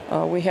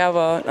 We have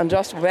an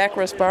adjustable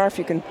backrest bar. If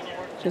you can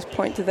just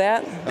point to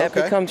that, that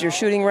becomes your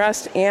shooting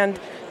rest and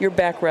your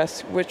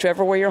backrest,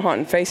 whichever way you're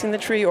hunting, facing the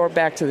tree or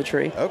back to the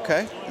tree.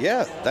 Okay.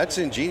 Yeah, that's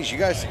ingenious. You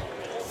guys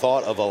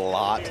thought of a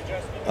lot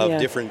of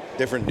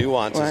different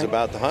nuances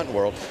about the hunting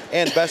world.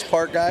 And best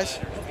part, guys,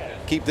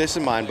 keep this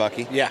in mind,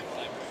 Bucky. Yeah.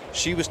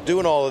 She was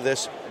doing all of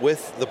this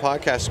with the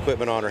podcast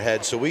equipment on her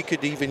head, so we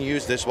could even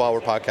use this while we're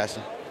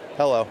podcasting.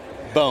 Hello.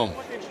 Boom.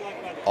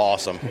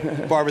 Awesome.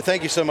 Barbara,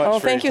 thank you so much for your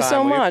time. Thank you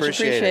so much.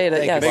 Appreciate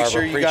it. Yes. Make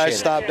sure Barbara. you guys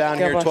stop down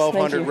here, bless.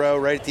 1200 row,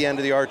 right at the end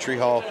of the archery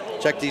hall.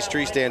 Check these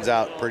tree stands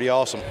out. Pretty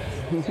awesome.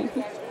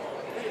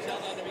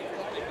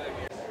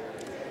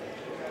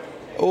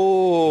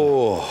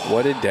 Oh.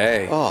 What a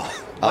day. Oh,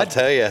 I'll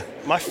tell you.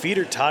 My feet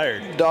are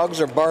tired.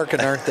 Dogs are barking,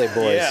 aren't they,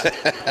 boys?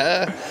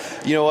 Yeah.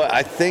 You know what?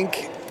 I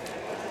think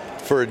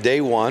for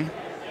day one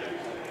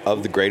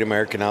of the Great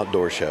American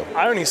Outdoor Show,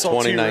 I only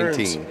saw 2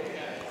 rooms.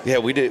 Yeah,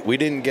 we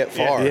didn't get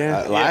far.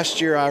 Yeah.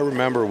 Last year, I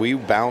remember we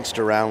bounced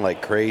around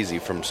like crazy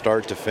from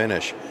start to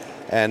finish.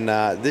 And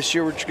this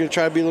year, we're just going to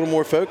try to be a little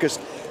more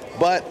focused.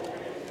 But,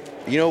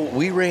 you know,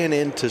 we ran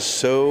into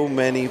so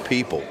many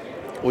people.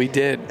 We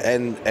did.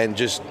 And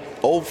just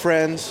old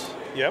friends.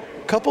 Yep.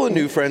 A couple of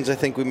new friends I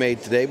think we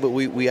made today, but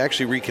we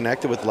actually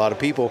reconnected with a lot of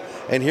people.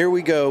 And here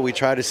we go. We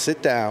try to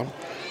sit down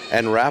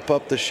and wrap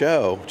up the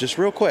show just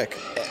real quick.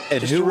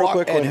 And who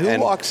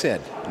walks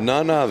in?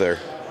 None other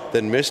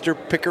than Mr.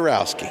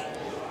 Pikarowski.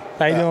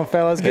 How you doing,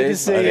 fellas? Good to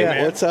see you.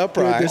 What's up,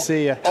 Brian? Good to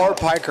see you. Art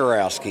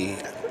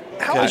Pikarowski.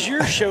 How was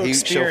your show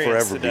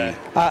experience today?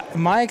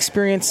 My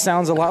experience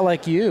sounds a lot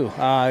like you.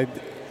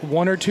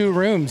 1 or 2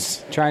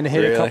 rooms, trying to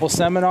hit a couple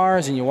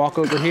seminars, and you walk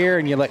over here,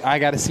 and you're like, I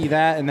got to see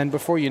that, and then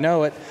before you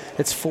know it,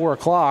 it's 4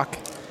 o'clock.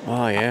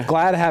 Oh, yeah.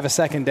 Glad to have a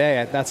second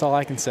day. That's all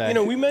I can say. You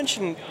know, we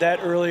mentioned that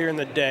earlier in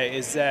the day,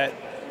 is that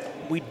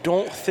we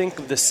don't think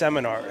of the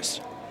seminars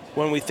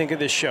when we think of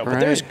this show.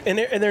 But right.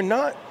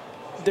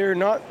 they're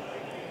not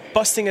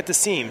busting at the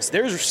seams.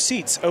 There's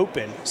seats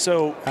open,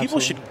 so people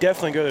Absolutely. should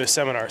definitely go to those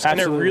seminars. And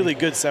they're Absolutely. really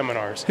good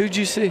seminars. Who'd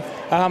you see?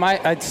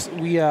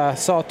 We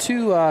saw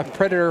 2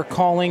 predator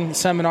calling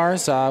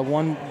seminars,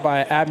 one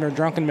by Abner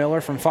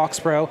Drunkenmiller from Fox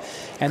Pro,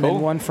 and then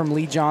one from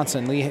Lee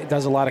Johnson. Lee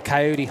does a lot of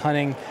coyote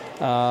hunting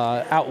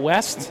out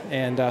west,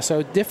 and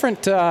so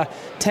different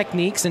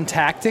techniques and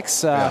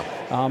tactics.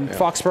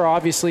 Fox Pro,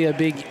 obviously a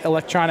big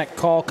electronic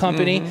call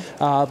company,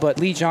 but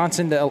Lee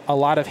Johnson did a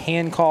lot of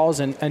hand calls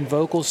and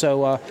vocals,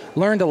 so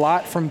learned a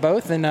lot from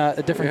both, and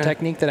a different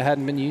technique that I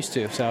hadn't been used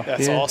to. So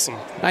That's awesome.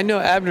 I know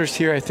Abner's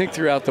here, I think,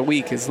 throughout the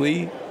week. Is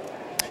Lee?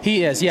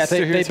 He is, yeah.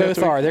 Still here They throughout both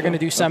the week? are. They're going to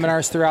do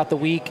seminars throughout the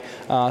week.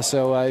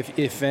 So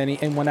if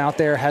anyone out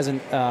there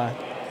hasn't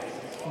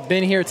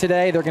been here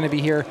today, they're going to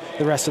be here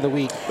the rest of the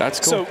week. That's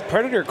cool. So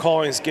predator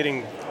calling is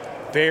getting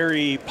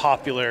very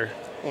popular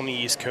on the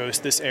East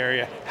Coast, this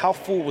area. How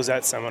full was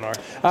that seminar?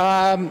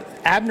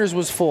 Abner's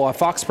was full.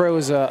 Fox Pro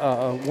is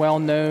a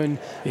well-known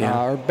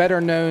or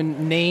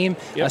better-known name,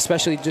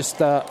 especially just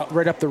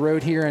right up the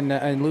road here in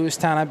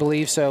Lewistown, I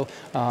believe. So,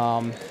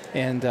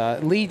 and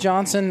Lee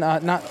Johnson,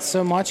 not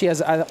so much. He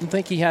has. I don't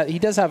think he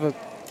does have a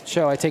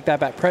show. I take that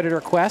back. Predator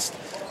Quest.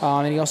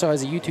 And he also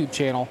has a YouTube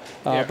channel.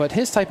 But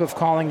his type of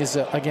calling is,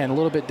 again, a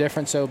little bit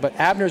different. So, but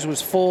Abner's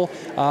was full.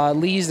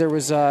 Lee's, there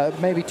was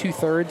maybe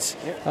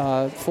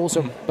 2/3 full,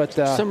 so, but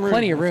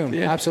plenty of room.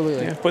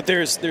 Absolutely. Yeah. But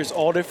there's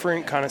all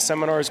different kind of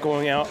seminars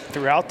going out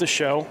throughout the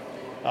show.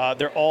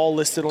 They're all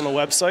listed on the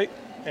website,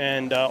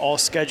 and all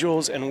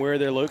schedules and where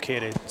they're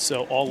located.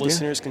 So all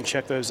listeners can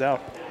check those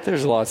out.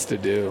 There's lots to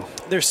do.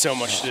 There's so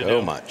much to do.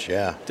 So much,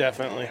 yeah.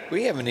 Definitely.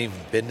 We haven't even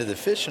been to the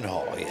fishing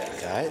hall yet,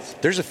 guys.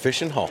 There's a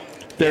fishing hall.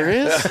 There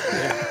is?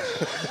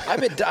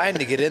 I've been dying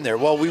to get in there.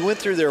 Well, we went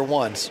through there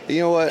once.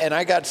 You know what? And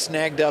I got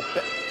snagged up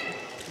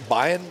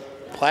buying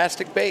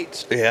plastic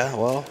baits. Yeah,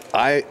 well,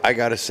 I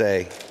got to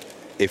say,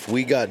 if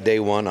we got day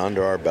one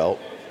under our belt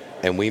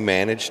and we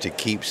managed to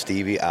keep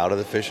Stevie out of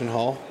the fishing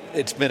hall,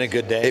 it's been a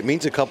good day. It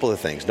means a couple of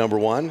things. Number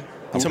one, I'm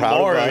proud of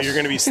Tomorrow us. you're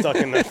going to be stuck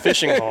in the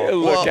fishing hall.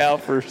 Look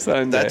out for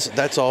Sunday.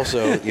 That's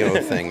also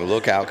a thing.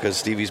 Look out, because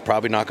Stevie's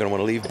probably not going to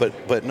want to leave.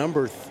 But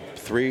number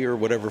 3 or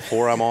whatever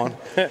 4 I'm on.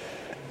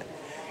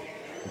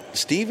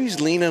 Stevie's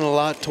leaning a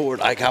lot toward,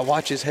 like, I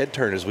watch his head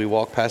turn as we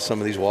walk past some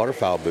of these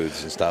waterfowl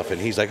booths and stuff,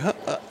 and he's like,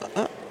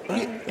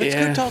 let's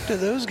go talk to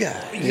those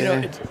guys. You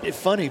know, it's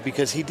funny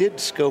because he did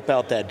scope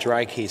out that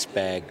dry case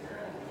bag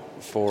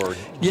for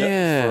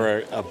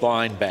a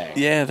blind bag.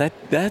 Yeah,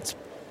 that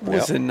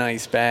was a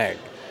nice bag.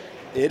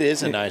 It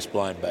is a nice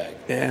blind bag.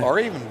 Yeah. Or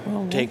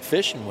even take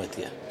fishing with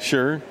you.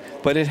 Sure.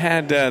 But it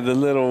had the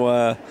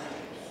little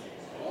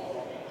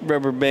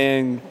rubber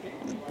band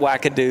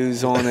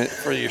wackadoos on it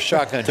for your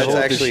shotgun. to hold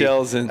the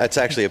shells in. That's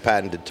actually a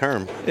patented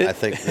term. I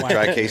think the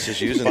dry case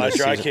is using By this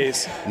dry season.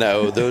 case.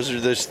 No, those are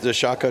the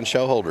shotgun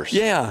shell holders.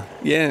 Yeah.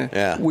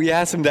 We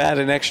asked him to add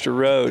an extra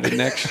row to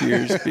next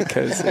year's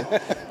because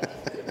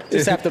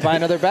Just have to buy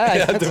another bag.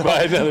 you have to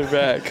buy another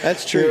bag.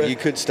 That's true. You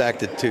could stack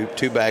the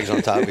two bags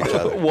on top of each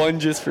other. One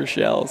just for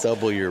shells.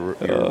 Double your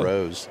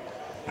rows.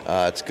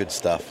 It's good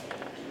stuff.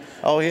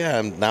 Oh,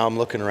 yeah. Now I'm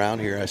looking around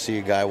here. I see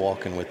a guy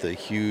walking with a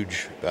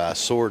huge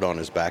sword on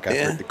his back. I've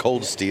heard the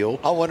cold steel.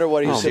 I wonder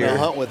what he's going to here.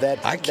 hunt with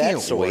that. I can't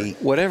that sword. wait.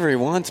 Whatever he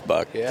wants,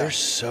 Buck. Yeah. There's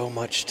so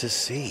much to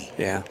see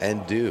Yeah.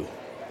 and do.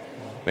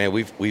 Man,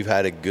 we've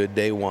had a good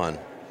day one.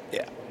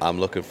 Yeah. I'm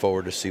looking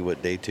forward to see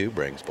what day 2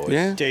 brings, boys.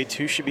 Yeah. Day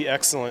 2 should be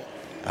excellent.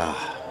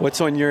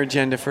 What's on your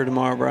agenda for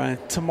tomorrow, Brian?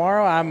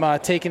 Tomorrow I'm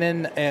taking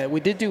in,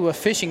 we did do a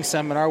fishing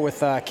seminar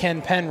with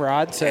Ken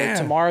Penrod. So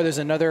tomorrow there's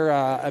another,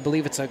 I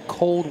believe it's a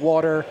cold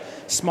water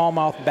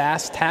smallmouth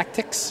bass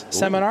tactics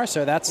seminar.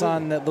 So that's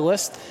on the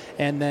list.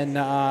 And then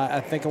I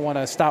think I want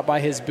to stop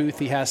by his booth.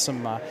 He has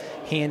some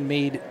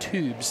handmade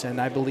tubes. And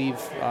I believe.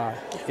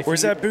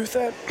 Where's that booth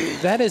at?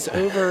 That is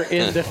over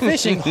in the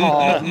fishing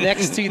hall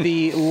next to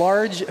the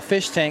large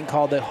fish tank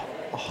called the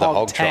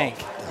Hog Tank.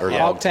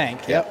 Hog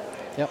Tank, yep.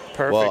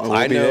 Perfect. Well, We'll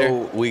I be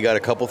know there. we got a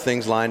couple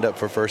things lined up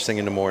for first thing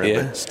in the morning,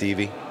 Yeah. but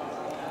Stevie,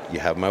 you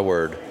have my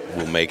word.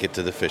 We'll make it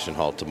to the fishing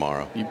hall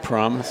tomorrow. You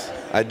promise?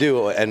 I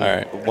do, and All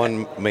right.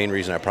 one main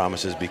reason I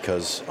promise is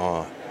because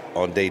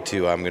on day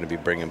 2 I'm going to be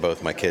bringing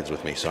both my kids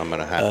with me, so I'm going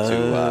to have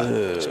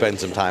to spend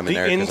some time in The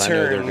there because I know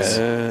they're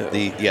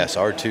interns.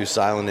 gonna, R2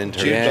 silent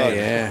interns.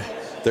 Yeah.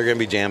 They're going to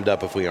be jammed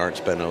up if we aren't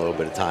spending a little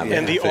bit of time. in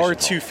And the fishing hall.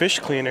 R2 fish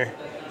cleaner.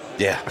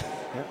 Yeah.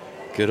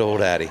 Good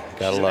old Addie.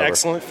 Gotta She's an love her.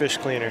 excellent fish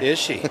cleaner. Is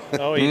she?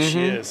 Oh, yeah, she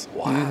is.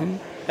 Wow.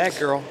 That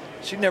girl,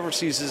 she never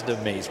ceases to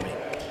amaze me.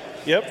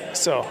 Yep.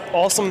 So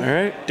awesome. All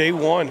right. Day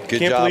 1. Good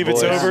Can't job, believe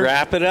it's boys. over.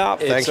 Wrap it up.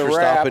 Thanks It's a for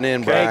wrap. stopping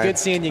in, Brian. Hey, good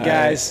seeing you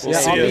guys. We'll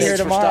see I'll you. be here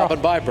Thanks for tomorrow.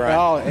 stopping by, Brian.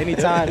 Oh,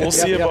 anytime. We'll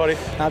see you, buddy.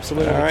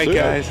 Absolutely. All right,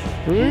 guys.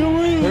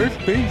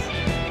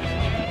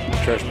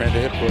 Trash man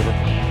to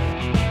headquarters.